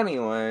fan.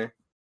 Anyway.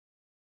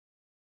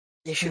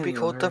 He should be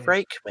called the Anyway.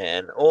 Rake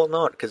Man, or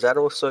not, because that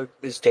also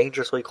is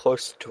dangerously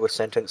close to a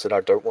sentence that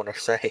I don't want to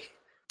say.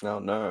 Oh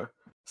no.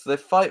 So they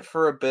fight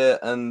for a bit,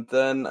 and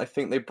then I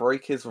think they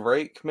break his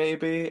rake,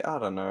 maybe? I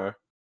don't know.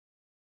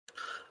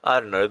 I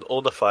don't know,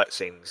 all the fight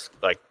scenes,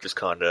 just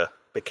kind of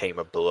became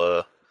a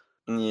blur.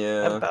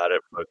 Yeah. I'm bad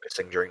at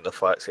focusing during the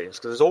fight scenes,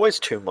 because there's always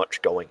too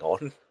much going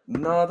on.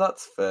 No,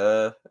 that's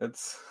fair.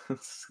 It's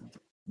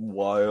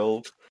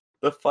wild.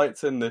 The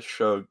fights in this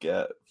show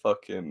get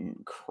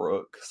fucking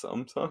crook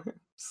sometimes.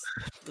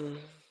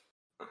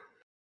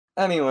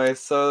 Anyway,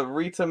 so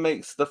Rita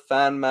makes the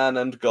Fan Man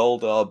and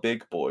Goldar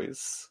big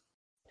boys.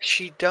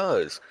 She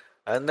does.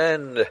 And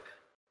then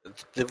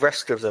the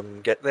rest of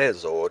them get their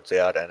Zords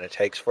out, and it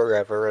takes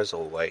forever as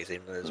always,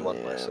 even though there's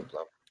one less Yeah. of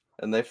them.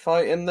 And they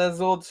fight in their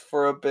Zords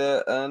for a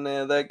bit, and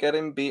they're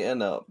getting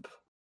beaten up.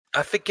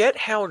 I forget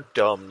how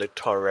dumb the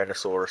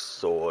Tyrannosaurus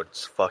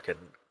Zord's fucking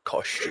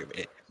costume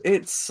is.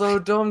 It's so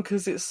dumb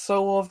because it's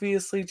so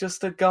obviously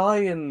just a guy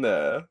in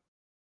there.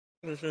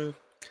 Mm-hmm.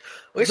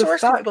 The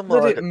fact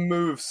that it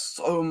moves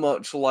so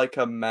much like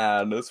a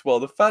man as well.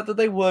 The fact that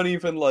they weren't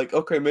even like,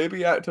 okay,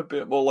 maybe act a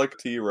bit more like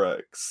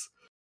T-Rex.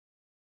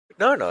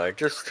 No,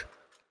 just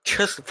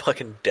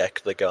fucking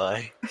deck the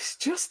guy. It's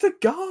just a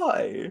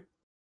guy.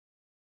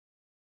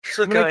 Just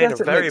a I mean, guy I in a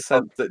guess it very makes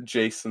sense that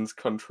Jason's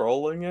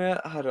controlling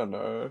it. I don't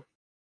know.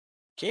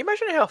 Can you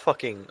imagine how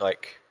fucking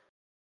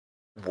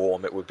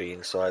warm it would be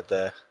inside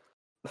there?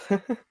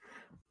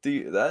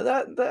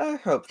 I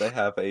hope they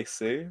have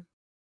AC.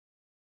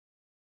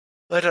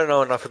 I don't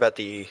know enough about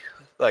the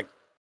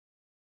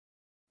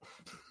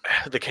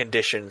the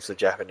conditions the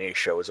Japanese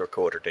show is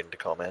recorded in to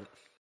comment.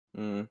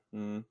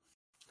 Mm-hmm.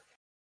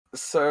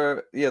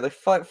 So yeah, they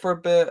fight for a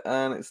bit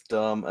and it's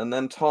dumb, and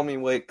then Tommy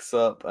wakes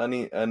up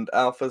and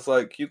Alpha's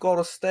like, "You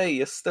gotta stay,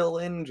 you're still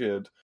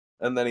injured,"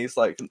 and then he's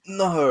like,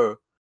 "No,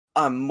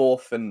 I'm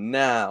morphing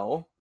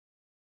now."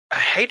 I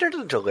hated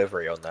the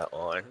delivery on that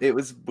line. It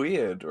was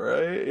weird,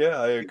 right?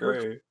 Yeah, I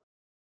agree.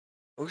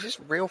 It was just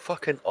real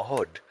fucking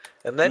odd.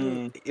 And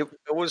then it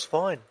was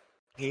fine.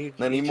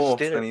 Then he just morphs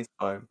did it. and he's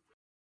fine.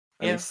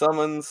 And Yeah. he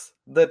summons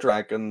the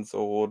Dragon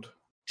Zord.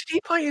 Did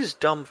he play his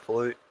dumb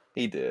flute?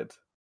 He did.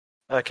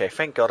 Okay,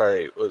 thank God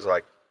I was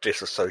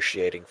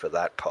disassociating for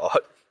that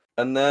part.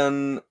 And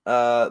then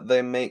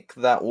they make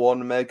that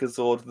one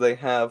Megazord they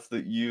have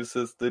that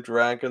uses the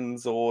Dragon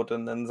Zord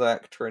and then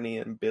Zach,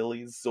 Trini, and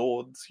Billy's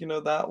Zords. You know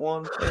that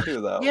one? They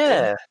do that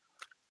Yeah.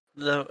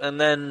 No, and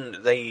then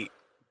they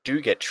do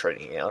get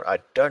Trini out. I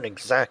don't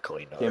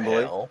exactly know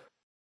Kimberly? how.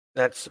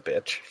 That's the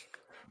bitch.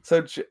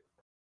 So,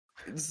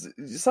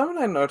 something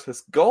I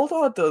noticed,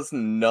 Goldar does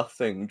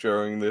nothing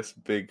during this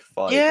big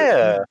fight.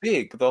 Yeah. But he's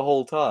big the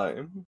whole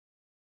time.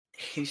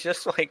 He's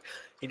just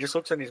he just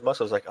looks at his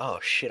muscles like, oh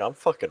shit, I'm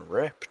fucking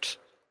ripped.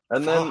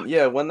 And Fuck. then,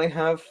 yeah, when they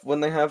have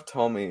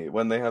Tommy,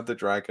 when they have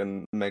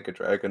the Mega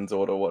Dragon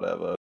Zord or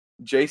whatever,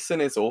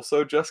 Jason is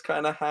also just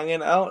kind of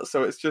hanging out,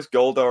 so it's just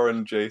Goldar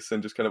and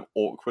Jason just kind of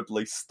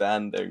awkwardly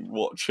standing,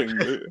 watching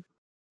the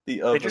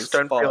They others just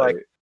don't fight. feel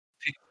like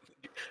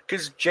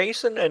because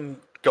Jason and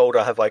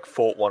Goldar have like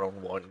fought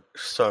one-on-one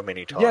so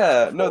many times.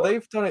 Yeah, before. no,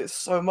 they've done it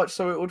so much,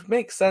 so it would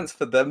make sense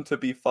for them to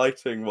be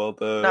fighting while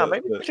No,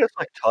 maybe they're just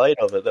like tired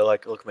of it. They're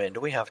like, look, man, do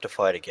we have to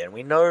fight again?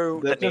 We know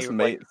they're that just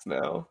mates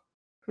now.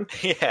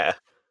 yeah.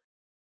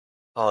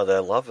 Oh,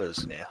 they're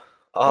lovers now.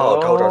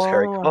 Oh, Goldar's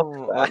Harry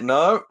Potter.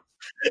 No,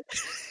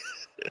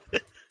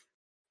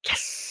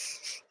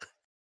 Yes.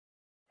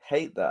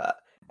 hate that.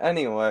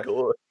 Anyway,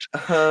 Good.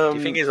 Do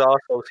you think his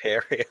arsehole's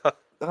hairier?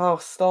 oh,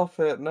 stop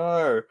it!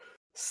 No.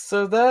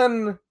 So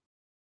then,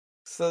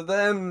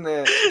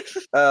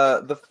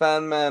 the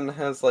Fan Man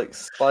has like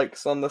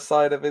spikes on the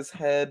side of his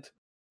head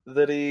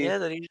that he Yeah,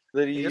 that he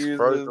uses. just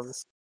froze them.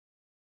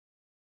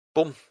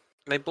 Boom.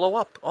 They blow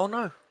up. Oh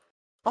no.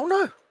 Oh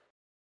no.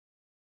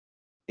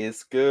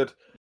 It's good.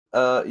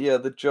 Yeah,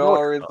 the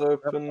jar is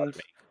opened.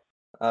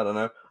 I don't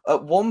know.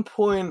 At one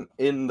point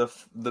in the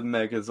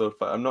Megazord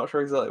fight, I'm not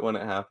sure exactly when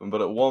it happened,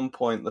 but at one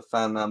point the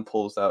Fan Man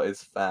pulls out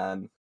his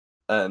fan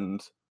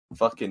and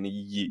fucking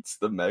yeets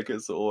the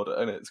Megazord,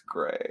 and it's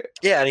great.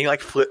 Yeah, and he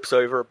like flips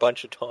over a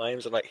bunch of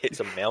times and like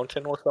hits a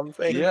mountain or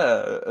something.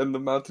 Yeah, and the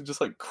mountain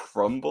just like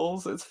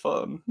crumbles. It's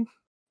fun.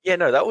 Yeah,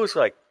 no, that was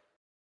like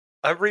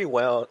I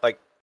rewound, like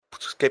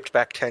skipped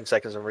back 10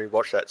 seconds and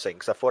rewatched that scene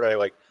because I thought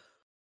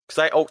because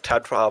I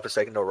alt-tabbed for half a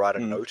second to write a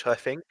note, I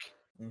think.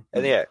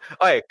 And yeah,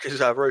 because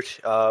I wrote,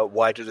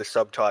 why did the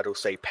subtitle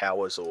say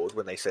Power Zord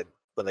when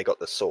they got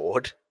the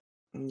sword?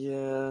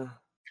 Yeah.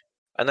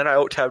 And then I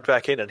alt-tabbed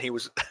back in, and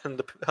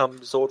the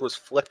Zord was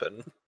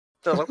flipping.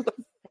 So I was like, what the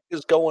fuck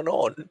is going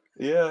on?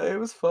 Yeah, it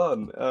was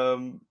fun.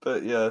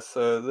 But yeah,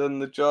 so then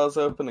the jar's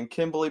open and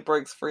Kimberly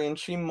breaks free and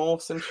she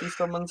morphs and she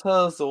summons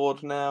her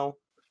Zord now.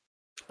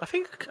 I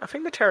think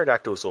the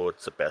Pterodactyl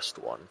Zord's the best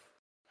one.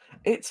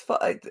 It's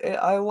fun.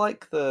 I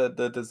like the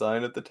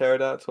design of the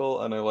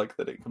pterodactyl, and I like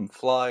that it can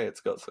fly.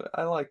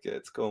 I like it.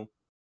 It's cool.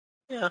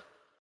 Yeah.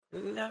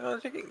 No,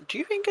 do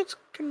you think it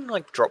can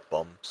like drop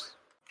bombs?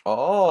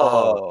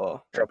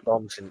 Oh, Drop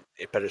bombs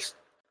but it's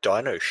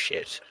dino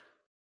shit.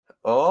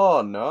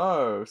 Oh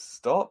no!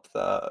 Stop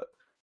that.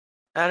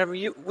 Adam,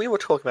 we were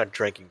talking about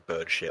drinking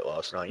bird shit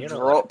last night.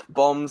 Drop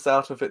bombs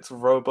out of its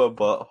robo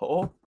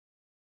butthole.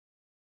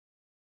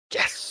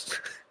 Yes.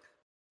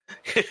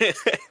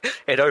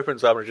 It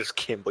opens up and just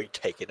Kimberly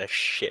taking a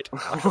shit.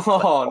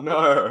 Oh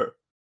no!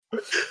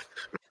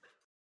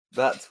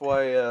 That's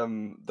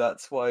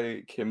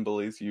why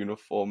Kimberly's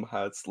uniform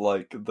has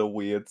like the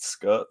weird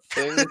skirt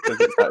thing because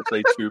it's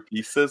actually two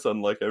pieces,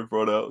 unlike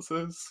everyone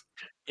else's.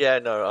 Yeah,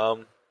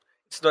 no,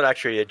 it's not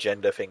actually a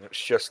gender thing.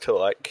 It's just to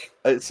like.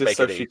 It's just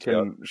so she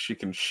easier.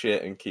 can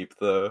shit and keep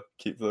the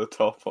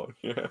top on.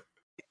 Yeah.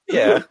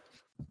 Yeah.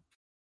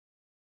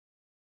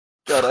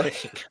 God,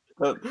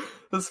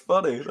 that's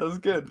funny. That's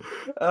good.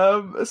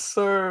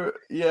 So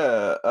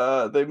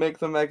yeah, they make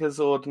the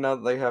Megazord now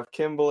that they have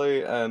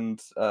Kimberly,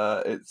 and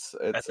it's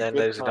and a then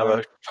good there's time.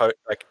 another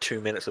like 2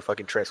 minutes of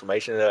fucking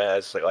transformation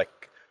as like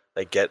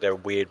they get their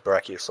weird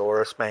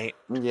Brachiosaurus mate.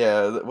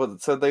 Yeah, well,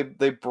 so they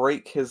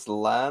break his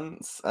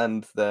lance,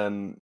 and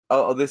then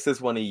this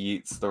is when he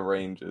yeets the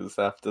Rangers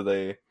after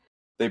they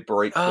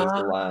break his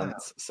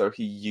lance, so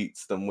he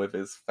yeets them with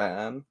his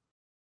fan.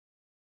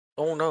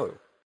 Oh no!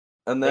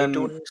 And They're then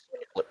doing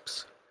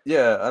flips.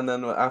 yeah, and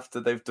then after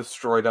they've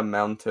destroyed a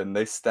mountain,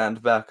 they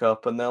stand back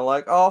up and they're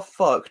like, "Oh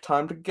fuck,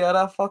 time to get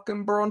our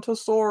fucking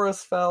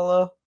Brontosaurus,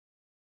 fella."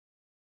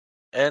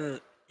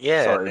 And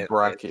yeah, sorry,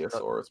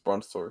 Brachiosaurus.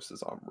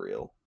 Brontosaurus aren't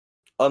real,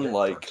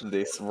 unlike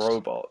this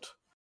robot.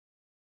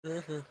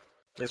 Mm-hmm.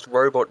 This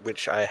robot,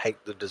 which I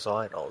hate the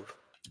design of.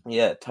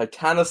 Yeah,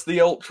 Titanus the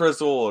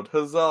Ultrazord,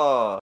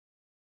 huzzah!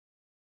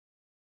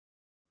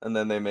 And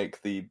then they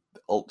make the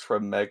Ultra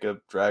Mega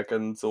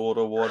Dragon Zord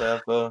or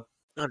whatever.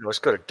 I know, it's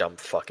got a dumb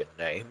fucking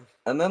name.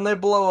 And then they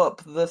blow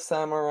up the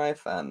Samurai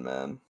Fan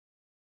Man.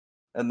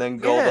 And then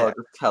Goldar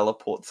just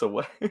teleports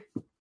away.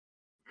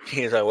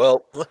 He's like,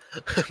 well,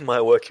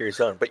 my work here is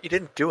done, but you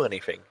didn't do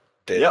anything,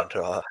 didn't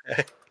I?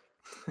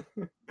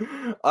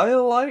 I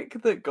like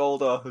that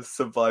Goldar has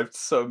survived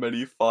so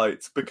many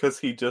fights because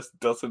he just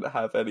doesn't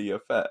have any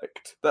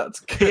effect. That's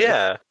good.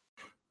 Yeah.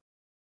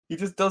 He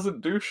just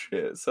doesn't do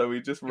shit, so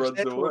he just runs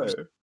away.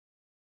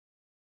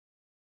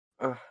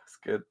 It's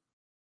good.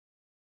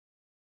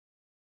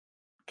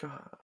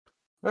 God.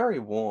 Very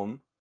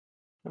warm.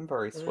 I'm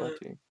very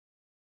sweaty.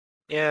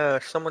 Yeah,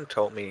 someone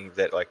told me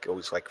that like it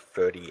was like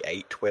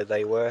 38 where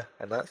they were,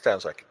 and that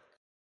sounds like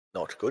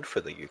not good for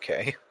the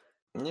UK.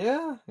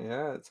 Yeah,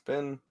 it's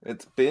been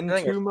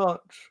too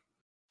much.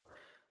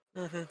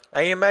 Mm-hmm.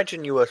 I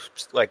imagine you were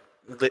like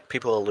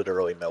people are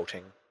literally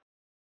melting.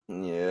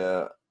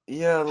 Yeah,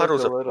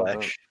 puddles of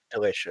flesh,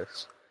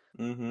 delicious.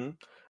 Mm-hmm.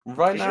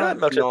 Right now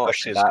it's not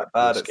that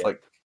bad. It's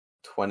like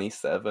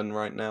 27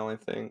 right now, I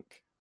think.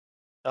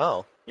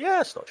 Oh,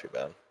 yeah, it's not too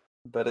bad.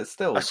 But it's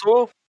still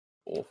awful.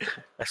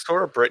 I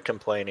saw a Brit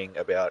complaining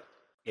about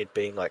it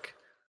being like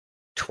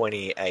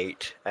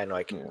 28 and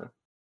like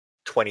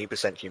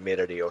 20%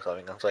 humidity or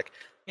something. I was like,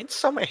 in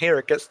summer here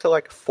it gets to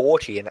like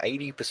 40 and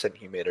 80%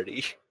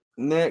 humidity.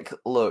 Nick,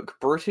 look,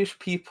 British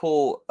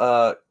people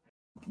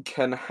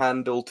can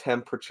handle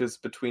temperatures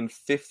between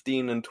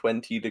 15 and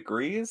 20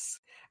 degrees.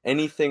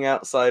 Anything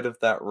outside of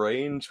that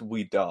range,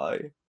 we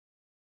die.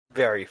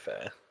 Very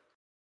fair.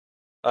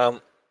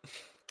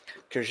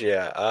 Because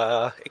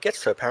it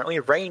gets to apparently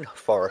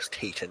rainforest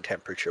heat and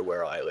temperature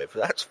where I live.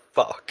 That's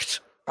fucked.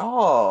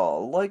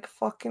 Oh, like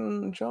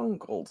fucking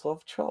jungles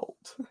of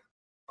Chult.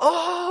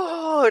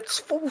 Oh, it's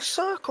full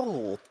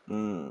circle.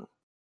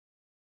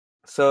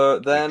 So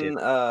then,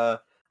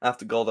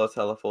 after Goldar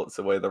teleports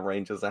away, the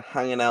Rangers are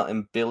hanging out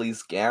in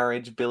Billy's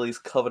garage. Billy's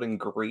covered in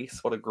grease.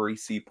 What a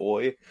greasy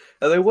boy.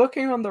 Are they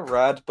working on the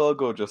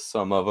Radbug or just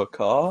some other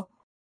car?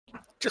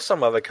 Just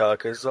some other car,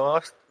 because the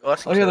last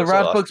Oh yeah, the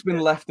Radbug's been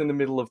left in the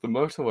middle of the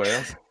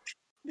motorway.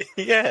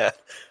 Yeah.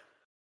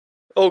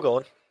 All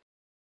gone.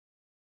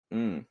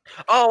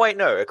 Oh, wait,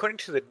 no. According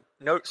to the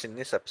notes in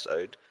this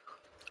episode,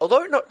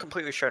 although not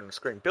completely shown on the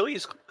screen,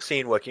 Billy's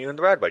seen working on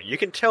the Radbug. You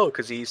can tell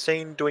because he's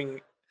seen doing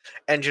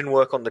engine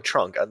work on the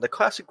trunk, and the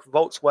classic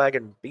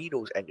Volkswagen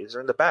Beetles engines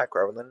are in the back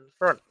rather than in the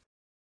front.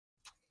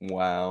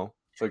 Wow.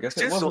 So I guess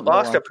Since it wasn't the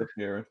last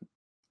episode.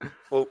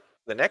 Well,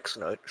 the next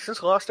note, since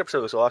the last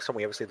episode was the last time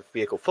we ever see the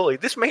vehicle fully,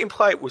 this may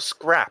imply it was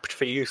scrapped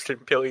for use in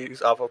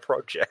Billy's other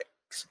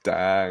projects.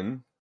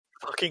 Dang.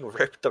 Fucking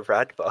ripped the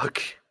Radbug.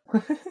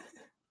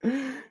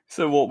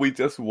 So what we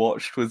just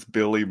watched was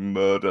Billy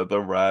murder the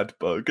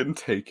Radbug and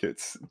take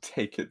its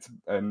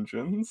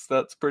engines.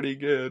 That's pretty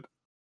good.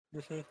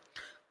 The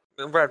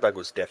Radbug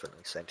was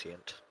definitely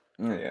sentient.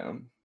 Yeah.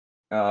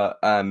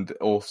 And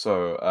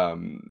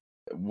also,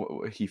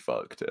 he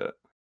fucked it.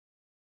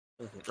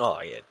 Oh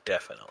yeah,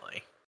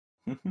 definitely.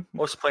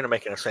 What's the point of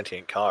making a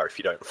sentient car if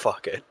you don't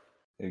fuck it?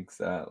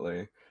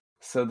 Exactly.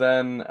 So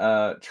then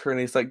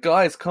Trini's like,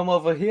 guys, come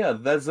over here.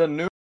 There's a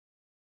news.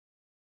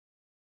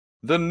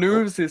 The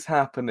news is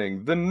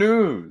happening. The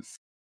news.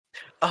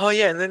 Oh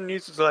yeah, and then the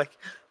news is like,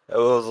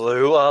 oh,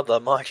 who are the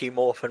Mighty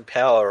Morphin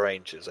Power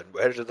Rangers, and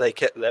where did they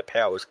get their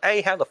powers?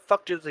 A, how the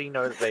fuck did he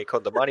know that they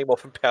called the Mighty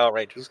Morphin Power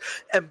Rangers?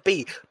 And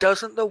B,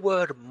 doesn't the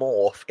word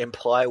morph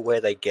imply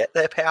where they get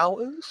their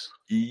powers?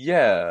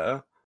 Yeah.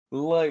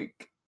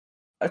 Like...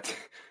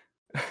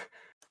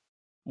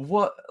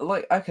 What,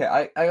 like,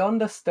 okay, I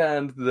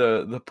understand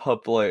the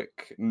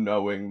public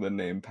knowing the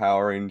name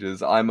Power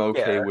Rangers. I'm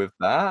okay with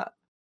that.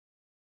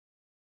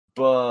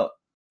 But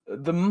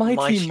the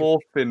Mighty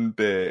Morphin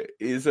bit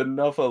is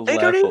another level.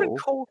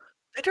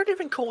 They don't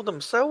even call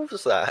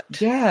themselves that.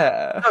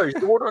 Yeah. No,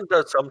 Zordon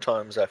does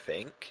sometimes, I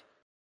think.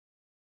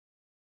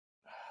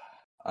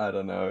 I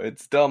don't know.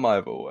 It's dumb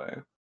either way.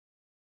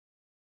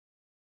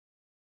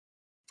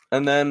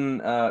 And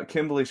then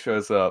Kimberly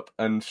shows up,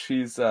 and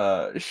she's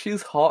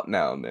hot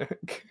now,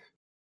 Nick.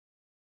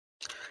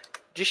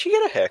 Did she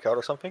get a haircut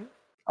or something?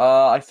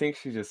 I think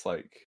she just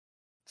like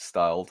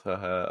styled her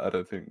hair. I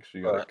don't think she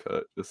got a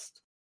cut.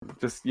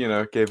 Just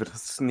gave it a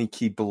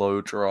sneaky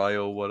blow dry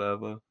or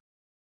whatever.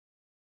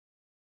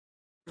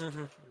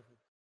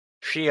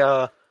 She's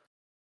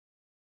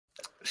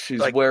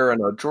like,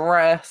 wearing a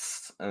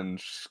dress and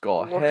she's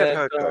got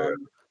hair done.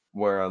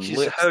 Wearing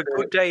lipstick. Her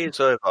good day is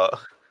over.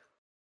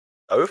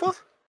 Over?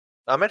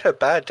 I meant her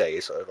bad day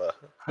is over.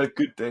 Her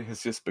good day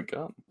has just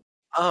begun.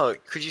 Oh,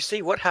 could you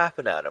see what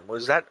happened, Adam?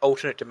 Was that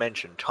alternate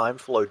dimension time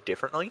flowed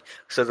differently?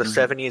 So the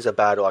 7 years of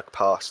bad luck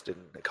passed in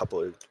a couple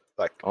of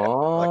an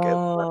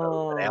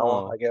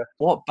hour, I guess.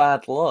 What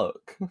bad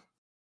luck?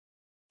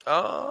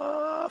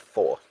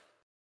 4.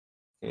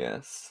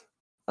 Yes.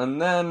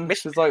 And then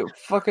she's like,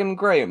 fucking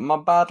great, my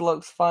bad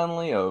luck's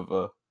finally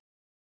over.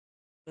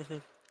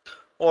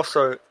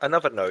 Also,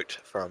 another note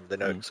from the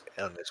notes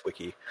on this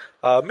wiki.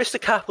 Mr.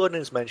 Kaplan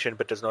is mentioned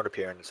but does not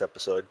appear in this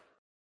episode.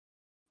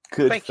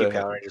 Thank you,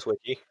 Power Rangers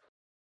Wiki.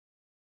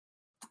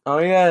 Oh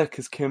yeah,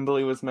 because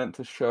Kimberly was meant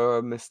to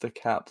show Mr.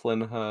 Kaplan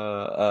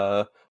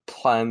her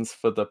plans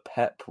for the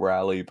pep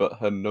rally, but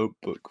her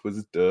notebook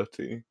was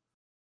dirty.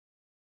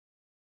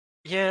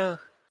 Yeah.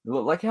 It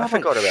looked like it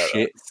had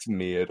shit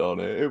smeared on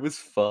it. It was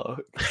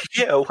fucked.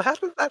 Yeah, how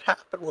did that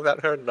happen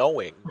without her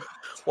knowing?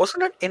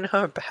 Wasn't it in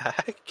her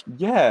bag?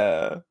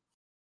 Yeah.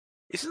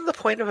 Isn't the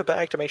point of a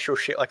bag to make sure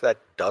shit like that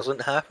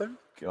doesn't happen?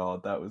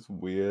 God, that was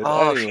weird.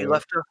 Oh, anyway.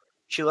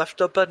 She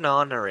left a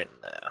banana in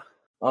there.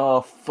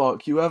 Oh,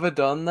 fuck. You ever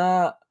done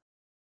that?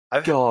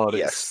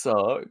 It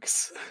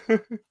sucks.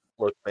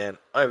 Look, man,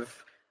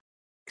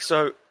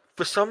 So,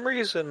 for some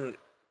reason,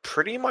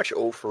 pretty much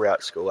all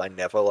throughout school, I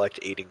never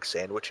liked eating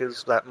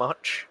sandwiches that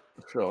much.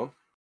 Sure.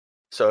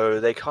 So,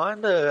 they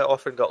kind of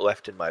often got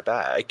left in my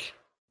bag.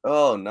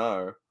 Oh,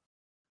 no.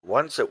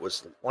 Once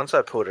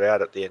I pulled it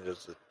out at the end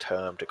of the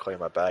term to clean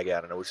my bag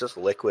out, and it was just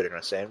liquid in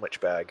a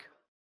sandwich bag.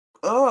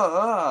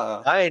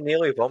 Oh, I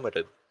nearly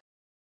vomited.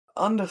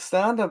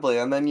 Understandably,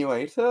 and then you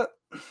ate it?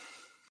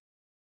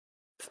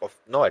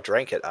 No, I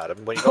drank it,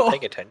 Adam, when you're not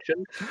paying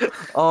attention.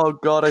 Oh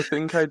god, I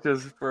think I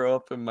just threw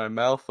up in my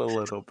mouth a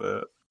little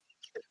bit.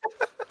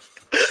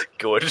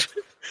 Good.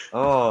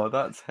 Oh,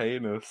 that's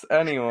heinous.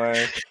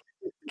 Anyway,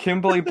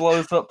 Kimberly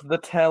blows up the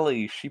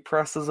telly. She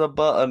presses a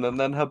button and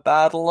then her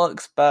bad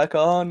luck's back.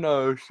 Oh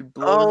no, she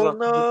blows up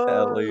the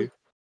telly.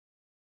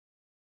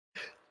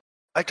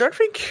 I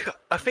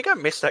think I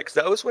missed that because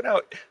that was when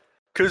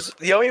because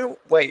the only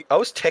way I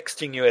was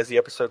texting you as the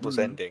episode was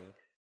ending,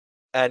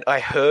 and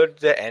I heard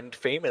the end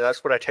theme, and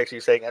that's what I texted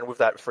you saying. And with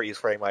that freeze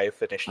frame, I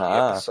finished the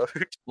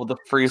episode. Well, the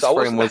freeze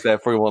frame was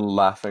everyone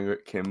laughing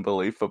at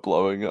Kimberly for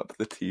blowing up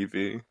the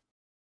TV.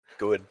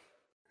 Good.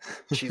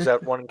 She's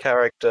that one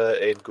character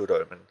in Good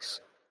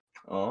Omens.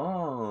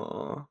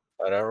 Oh.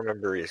 I don't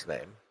remember his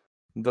name.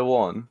 The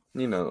one.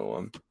 You know the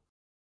one.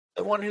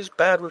 The one who's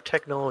bad with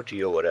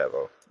technology or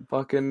whatever.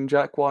 Fucking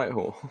Jack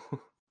Whitehall.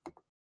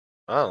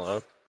 I don't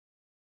know.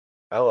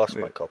 I lost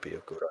my copy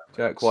of Good Omens.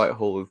 Jack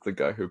Whitehall is the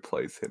guy who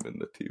plays him in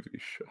the TV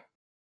show.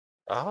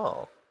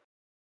 Oh.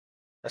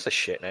 That's a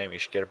shit name. You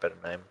should get a better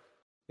name.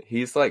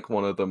 He's like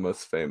one of the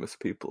most famous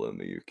people in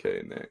the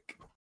UK, Nick.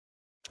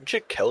 You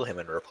should kill him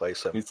and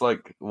replace him. He's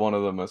like one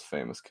of the most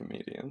famous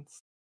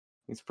comedians.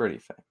 He's pretty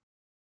famous.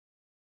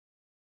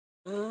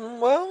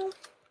 Well, you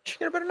should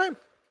get a better name.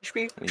 You should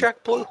be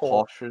Jack Bluehorn.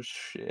 Posh as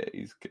shit.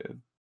 He's good.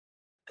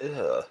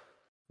 Ugh.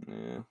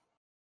 Yeah.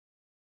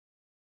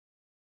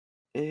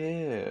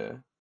 Yeah.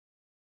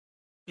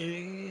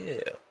 Yeah.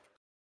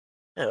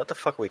 Yeah, what the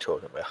fuck are we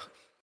talking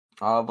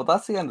about? But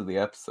that's the end of the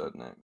episode,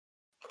 Nick.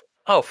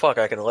 Oh, fuck,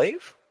 I can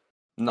leave?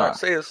 No. Alright,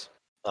 see us.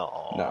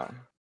 Oh. No.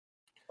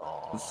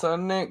 Aww. So,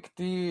 Nick,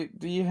 do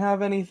you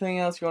have anything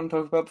else you want to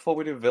talk about before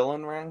we do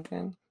villain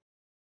ranking?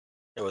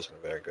 It wasn't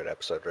a very good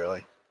episode,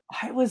 really.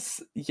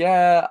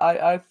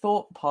 I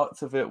thought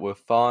parts of it were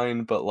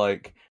fine, but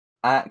like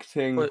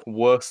acting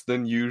worse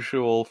than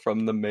usual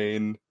from the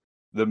main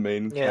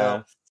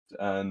cast,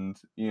 and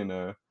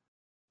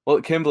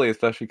well, Kimberly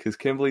especially, because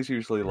Kimberly's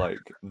usually like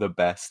the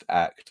best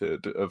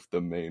acted of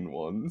the main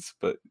ones,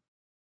 but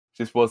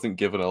just wasn't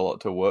given a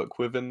lot to work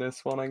with in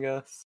this one, I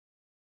guess.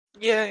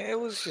 Yeah, it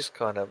was just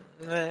kind of.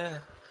 I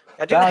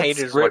didn't hate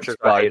it as much as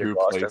I hated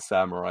last time.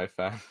 Samurai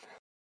Fan.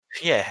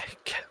 Yeah,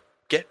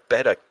 get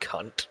better,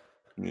 cunt.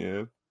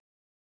 Yeah.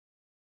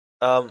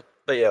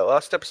 But yeah,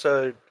 last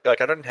episode,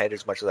 like, I didn't hate it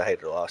as much as I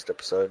hated the last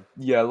episode.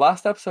 Yeah,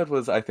 last episode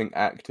was, I think,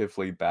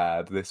 actively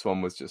bad. This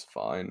one was just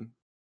fine.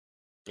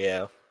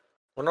 Yeah.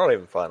 Well, not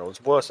even fine. It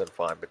was worse than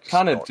fine, but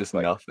kind of just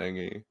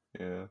nothingy.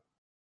 Yeah.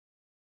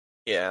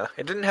 Yeah,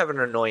 it didn't have an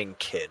annoying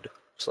kid,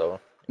 so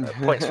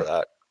points for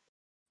that.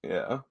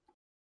 Yeah.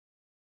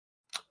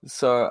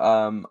 So,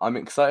 I'm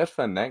excited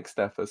for next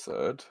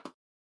episode.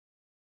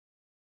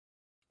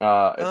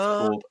 It's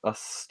called A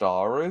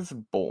Star Is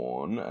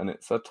Born, and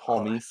it's a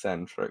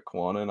Tommy-centric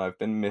one, and I've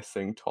been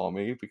missing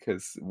Tommy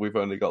because we've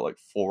only got like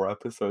 4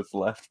 episodes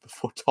left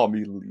before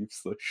Tommy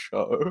leaves the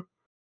show.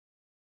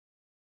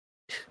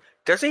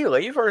 Does he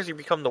leave, or has he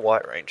become the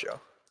White Ranger?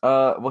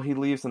 Well, he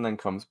leaves and then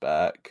comes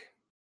back.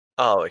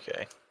 Oh,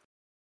 okay.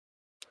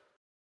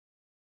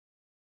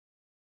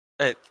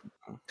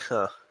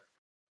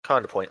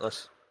 Kind of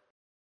pointless.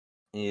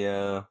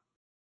 Yeah.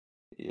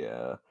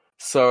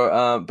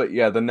 So, but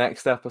yeah, the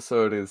next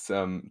episode is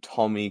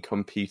Tommy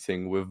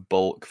competing with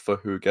Bulk for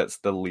who gets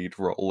the lead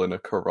role in a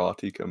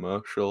karate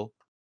commercial.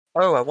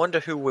 Oh, I wonder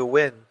who will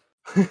win.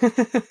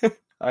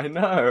 I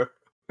know.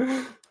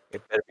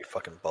 It better be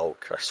fucking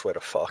Bulk, I swear to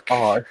fuck.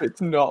 Oh, if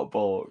it's not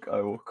Bulk, I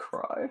will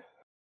cry.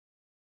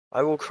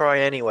 I will cry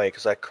anyway,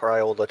 because I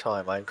cry all the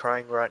time. I'm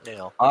crying right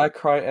now. I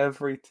cry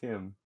every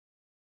Tim.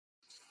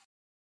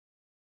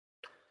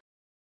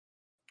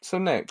 So,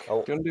 Nick, do you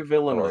want to do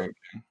villain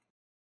ranking?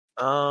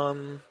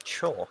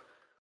 Sure.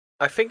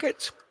 I think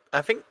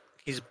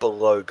he's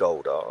below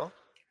Goldar.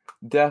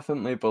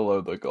 Definitely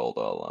below the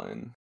Goldar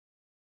line.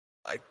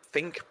 I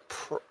think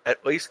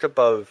at least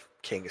above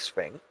King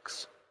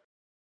Sphinx.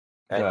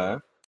 Okay.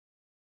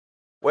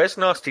 Where's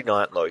Nasty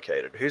Knight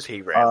located? Who's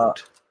he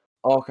round?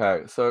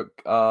 Okay, so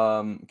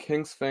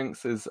King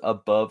Sphinx is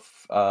above.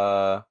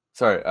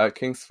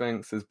 King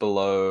Sphinx is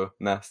below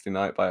Nasty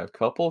Knight by a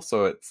couple,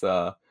 so it's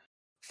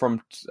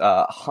from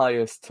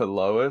highest to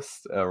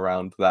lowest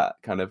around that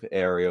kind of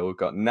area. We've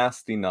got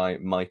Nasty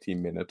Knight, Mighty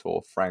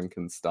Minotaur,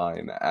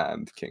 Frankenstein,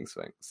 and King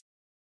Sphinx.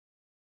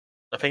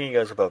 I think he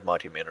goes above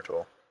Mighty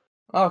Minotaur.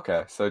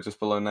 Okay, so just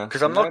below Nasty Knight.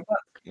 Because I'm not.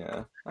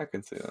 Yeah, I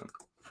can see that.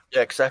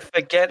 Yeah, because I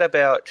forget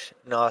about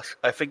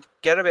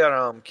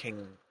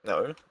King.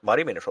 No,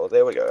 Mighty Minotaur.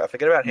 There we go. I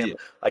forget about him. Yeah.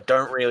 I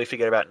don't really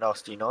forget about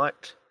Nasty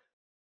Knight.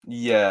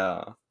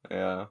 Yeah.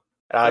 And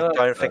I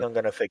don't think I'm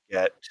going to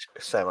forget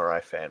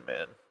Samurai Fan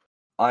Man.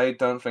 I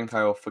don't think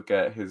I will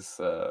forget his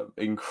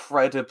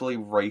incredibly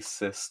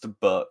racist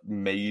but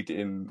made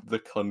in the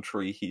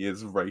country he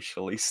is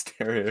racially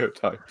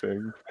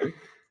stereotyping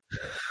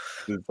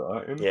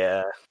design.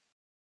 Yeah.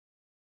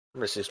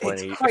 This is when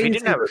if he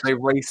didn't have they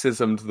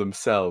racism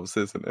themselves,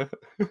 isn't it?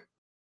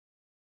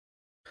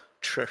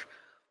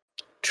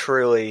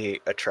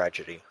 Truly a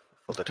tragedy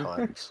for the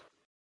times.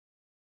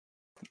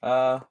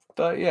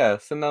 But yeah,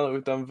 so now that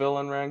we've done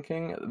villain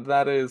ranking,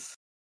 that is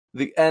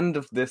the end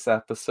of this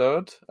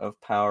episode of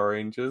Power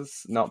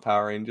Rangers, not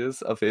Power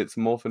Rangers, of It's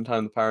Morphin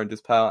Time, the Power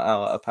Rangers Power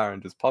Hour, a Power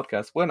Rangers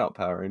podcast. We're not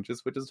Power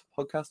Rangers, we're just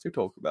a podcast who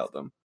talk about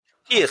them.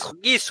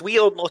 Yes, we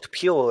are not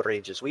Power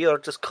Rangers. We are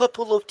just a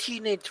couple of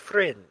teenage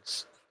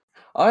friends.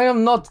 I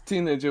am not a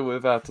teenager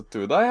with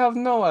attitude. I have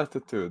no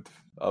attitude.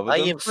 I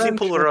am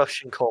simple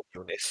Russian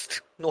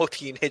communist. No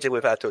teenager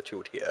with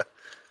attitude here.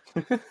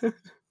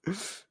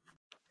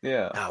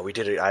 Yeah. We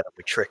did it, Adam.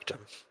 We tricked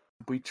them.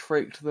 We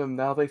tricked them.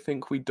 Now they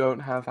think we don't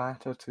have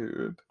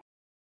attitude.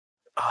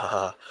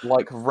 Like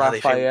Like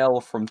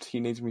Raphael from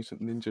Teenage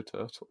Mutant Ninja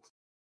Turtles.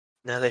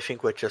 Now they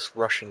think we're just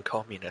Russian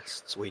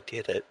communists. We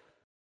did it.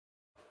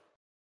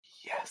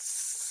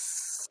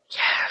 Yes.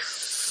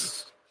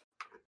 Yes.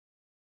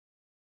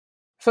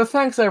 So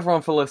thanks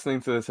everyone for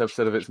listening to this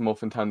episode of It's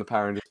Morphin Time, the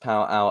Power Rangers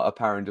Power Hour, a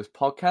Power Rangers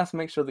podcast.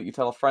 Make sure that you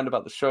tell a friend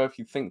about the show if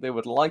you think they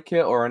would like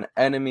it, or an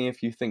enemy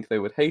if you think they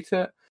would hate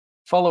it.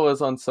 Follow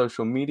us on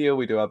social media.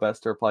 We do our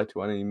best to reply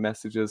to any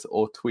messages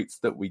or tweets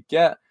that we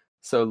get,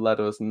 so let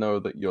us know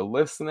that you're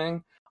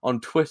listening.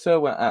 On Twitter,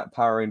 we're at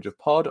Power Ranger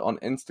Pod. On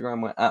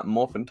Instagram, we're at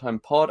Morphin Time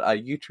Pod. Our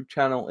YouTube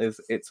channel is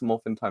It's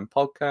Morphin Time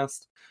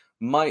Podcast.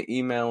 My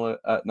email,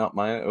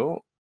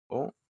 I'll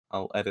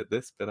edit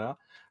this bit out.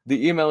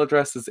 The email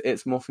address is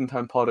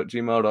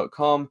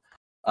itsmorphintimepod@gmail.com.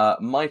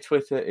 My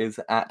Twitter is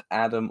at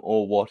Adam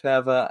or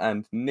whatever,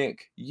 and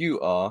Nick, you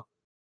are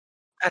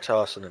At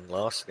Arson and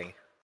Larceny.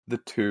 the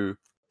two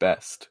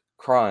best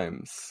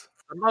crimes.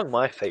 Among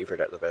my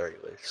favourite at the very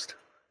least.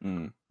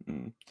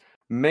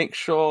 Make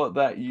sure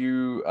that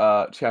you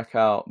check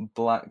out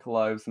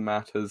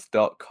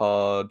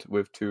blacklivesmatters.card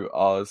with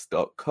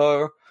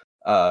 2rs.co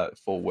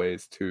for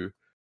ways to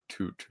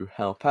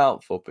help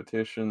out for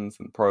petitions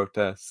and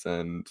protests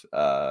and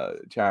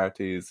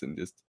charities, and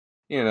just,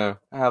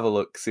 have a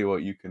look, see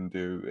what you can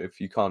do.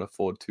 If you can't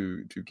afford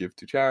to give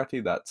to charity,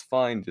 that's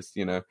fine. Just,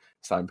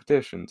 sign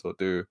petitions or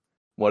do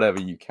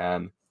whatever you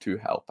can to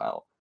help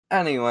out.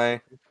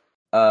 Anyway,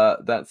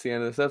 that's the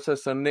end of this episode.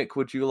 So Nick,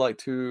 would you like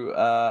to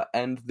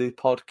end the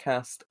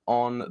podcast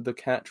on the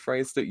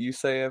catchphrase that you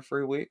say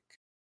every week?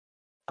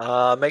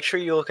 Make sure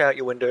you look out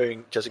your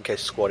window just in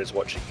case Squad is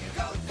watching you.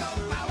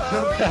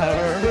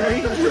 Power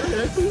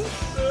Rangers.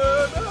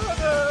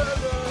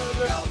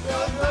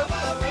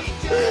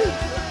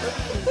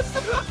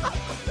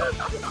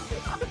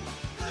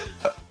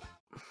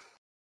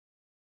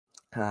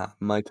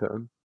 My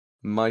turn.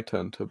 My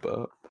turn to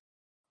burp.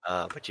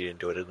 But you didn't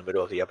do it in the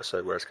middle of the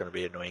episode where it's going to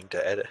be annoying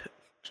to edit.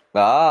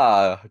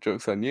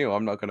 Joke's on you.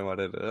 I'm not going to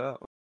edit it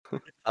out.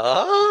 Good.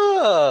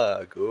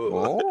 Oh.